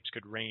market vapes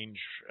could range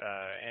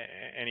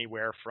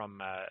anywhere from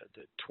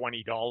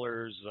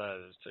 $20.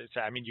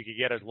 I mean, you could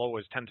get as low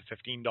as $10 to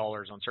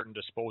 $15 on certain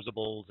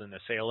disposables in a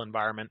sale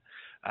environment.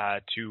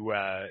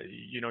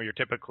 You're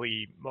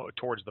typically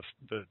towards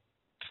the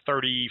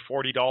 $30,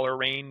 $40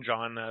 range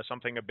on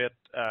something a bit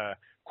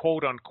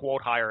quote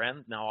unquote higher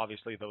end. Now,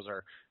 obviously, those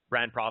are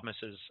brand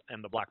promises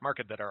in the black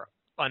market that are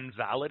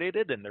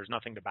unvalidated, and there's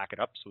nothing to back it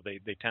up, so they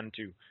tend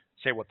to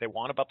say what they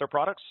want about their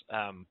products,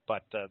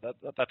 but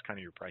that's kind of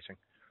your pricing.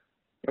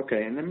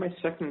 Okay, and then my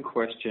second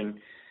question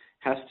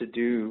has to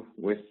do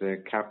with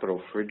the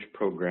Capital Fridge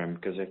program,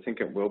 because I think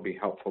it will be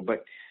helpful,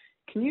 but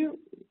can you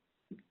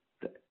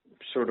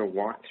sort of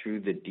walk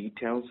through the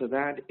details of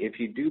that? If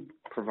you do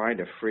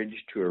provide a fridge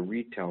to a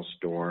retail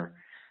store,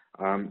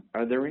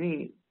 are there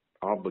any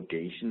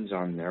obligations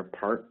on their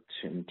part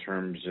in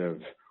terms of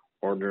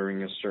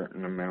ordering a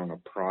certain amount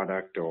of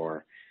product,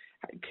 or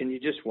can you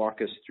just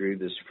walk us through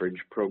this fridge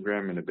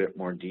program in a bit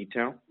more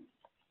detail?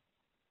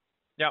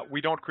 Yeah,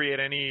 we don't create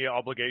any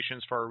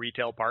obligations for our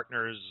retail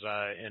partners,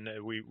 and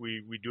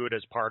we do it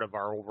as part of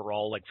our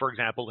overall, like for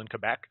example in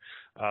Quebec,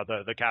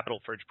 the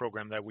Capital Fridge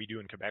program that we do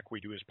in Quebec, we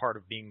do as part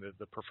of being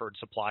the preferred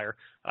supplier.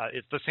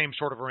 It's the same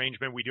sort of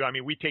arrangement we do. I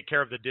mean, we take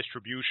care of the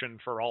distribution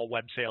for all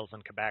web sales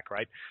in Quebec,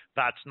 right?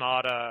 That's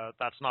not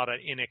an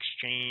in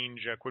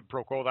exchange quid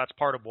pro quo. That's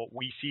part of what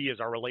we see as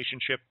our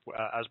relationship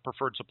as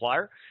preferred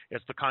supplier.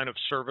 It's the kind of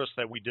service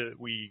that we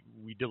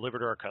deliver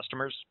to our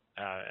customers,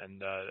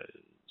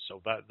 so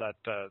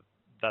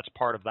that's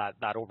part of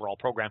that overall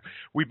program.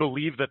 We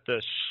believe that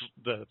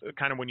the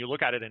kind of, when you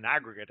look at it in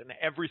aggregate and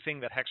everything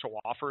that HEXO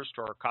offers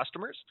to our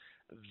customers,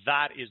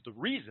 that is the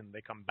reason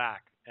they come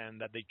back and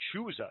that they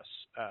choose us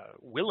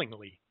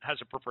willingly as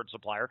a preferred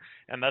supplier,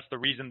 and that's the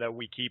reason that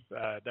we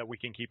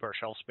can keep our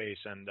shelf space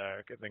and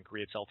then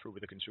create sell-through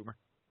with the consumer.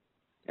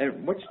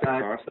 And what's the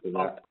cost of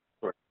that?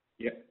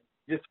 Yeah.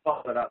 Just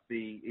follow that up.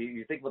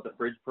 You think about the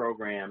fridge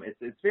program.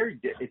 It's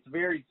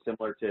very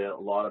similar to a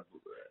lot of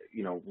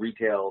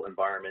retail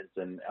environments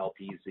and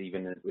LPs,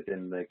 even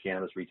within the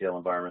cannabis retail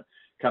environment,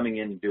 coming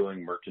in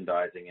doing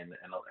merchandising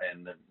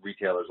and the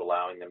retailers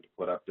allowing them to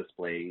put up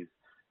displays.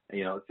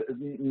 It's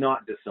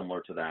not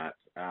dissimilar to that.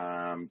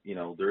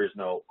 There is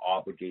no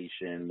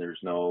obligation. There's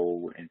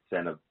no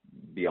incentive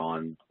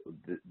beyond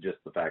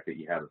just the fact that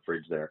you have a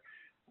fridge there.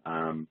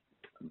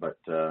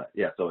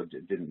 So I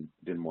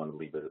didn't want to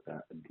leave it at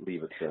that.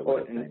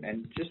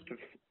 And just to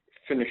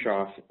finish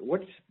off,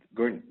 what's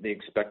the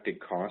expected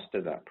cost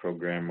of that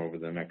program over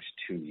the next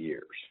 2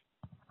 years?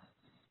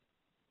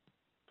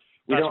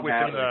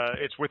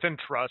 It's within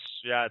trust.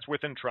 Yeah, it's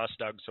within trust,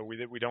 Doug. So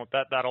we don't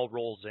that all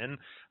rolls in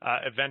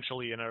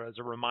eventually. And as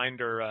a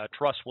reminder,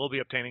 trust will be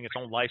obtaining its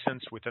own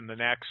license within the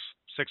next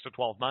 6 to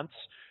 12 months.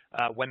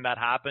 When that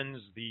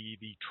happens, the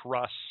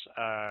trust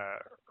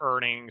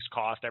earnings,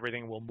 cost,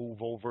 everything will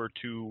move over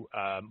to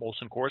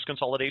Molson Coors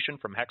consolidation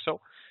from HEXO.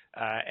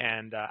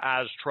 And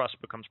as trust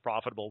becomes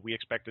profitable, we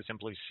expect to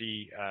simply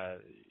see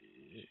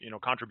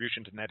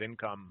contribution to net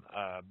income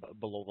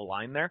below the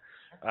line there.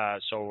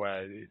 So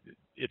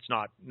it's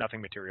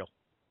nothing material.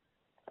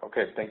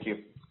 Okay, thank you.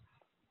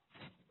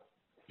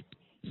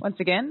 Once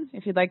again,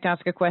 if you'd like to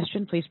ask a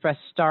question, please press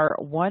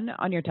 *1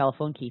 on your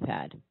telephone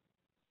keypad.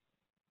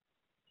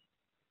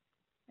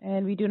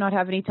 And we do not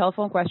have any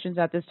telephone questions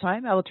at this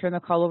time. I will turn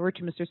the call over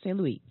to Mr. St.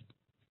 Louis.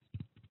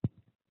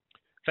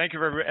 Thank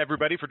you,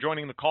 everybody, for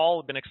joining the call.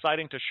 It's been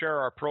exciting to share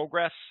our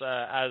progress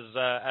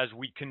as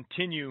we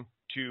continue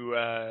to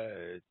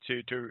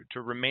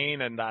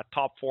remain in that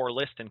top 4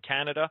 list in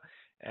Canada,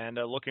 and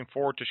looking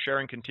forward to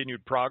sharing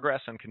continued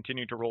progress and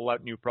continue to roll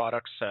out new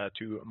products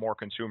to more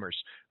consumers.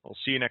 We'll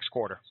see you next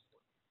quarter.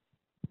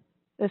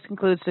 This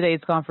concludes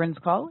today's conference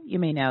call. You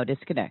may now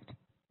disconnect.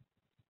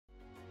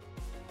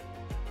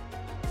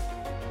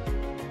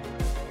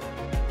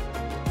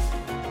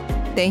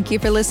 Thank you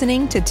for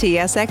listening to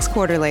TSX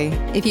Quarterly.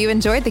 If you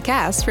enjoyed the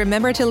cast,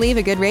 remember to leave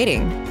a good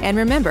rating. And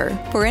remember,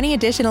 for any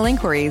additional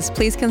inquiries,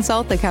 please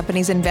consult the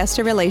company's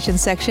investor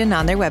relations section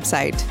on their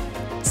website.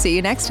 See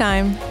you next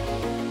time.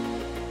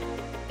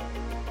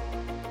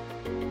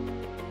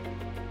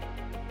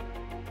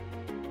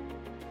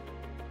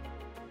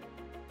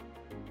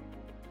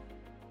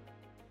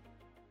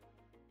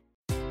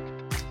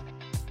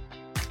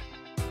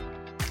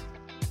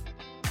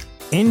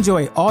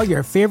 Enjoy all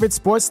your favorite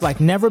sports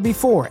like never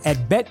before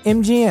at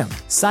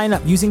BetMGM. Sign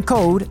up using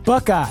code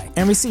Buckeye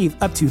and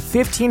receive up to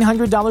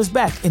 $1,500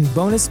 back in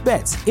bonus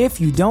bets if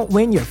you don't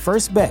win your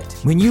first bet.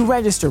 When you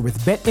register with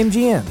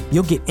BetMGM,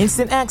 you'll get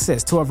instant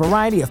access to a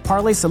variety of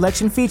parlay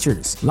selection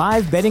features,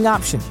 live betting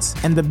options,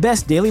 and the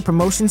best daily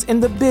promotions in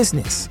the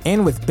business.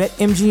 And with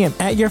BetMGM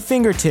at your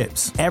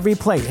fingertips, every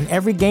play and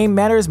every game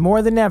matters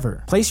more than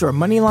ever. Place your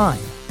money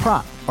line,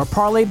 prop, or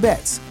parlay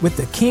bets with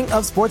the king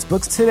of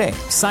sportsbooks today.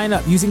 Sign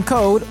up using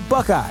code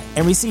Buckeye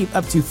and receive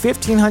up to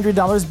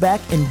 $1,500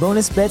 back in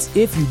bonus bets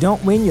if you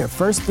don't win your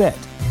first bet.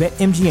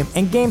 BetMGM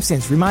and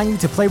GameSense remind you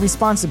to play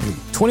responsibly.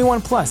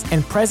 21 plus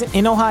and present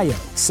in Ohio,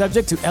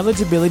 subject to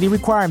eligibility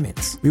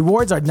requirements.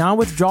 Rewards are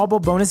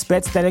non-withdrawable bonus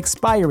bets that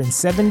expire in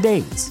 7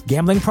 days.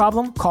 Gambling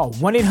problem? Call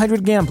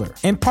 1-800-GAMBLER.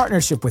 In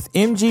partnership with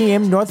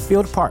MGM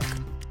Northfield Park.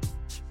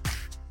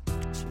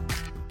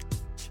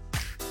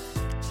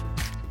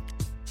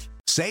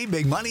 Save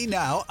big money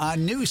now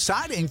on new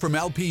siding from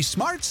LP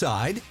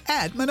SmartSide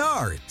at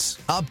Menards.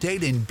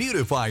 Update and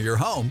beautify your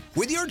home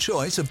with your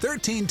choice of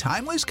 13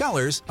 timeless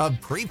colors of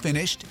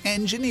pre-finished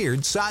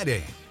engineered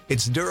siding.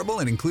 It's durable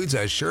and includes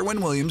a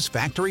Sherwin-Williams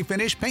factory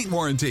finish paint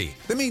warranty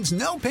that means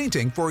no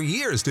painting for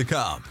years to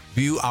come.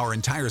 View our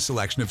entire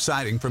selection of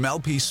siding from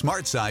LP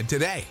SmartSide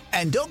today.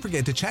 And don't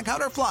forget to check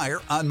out our flyer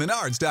on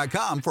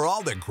Menards.com for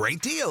all the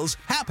great deals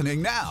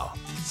happening now.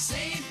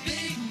 Save big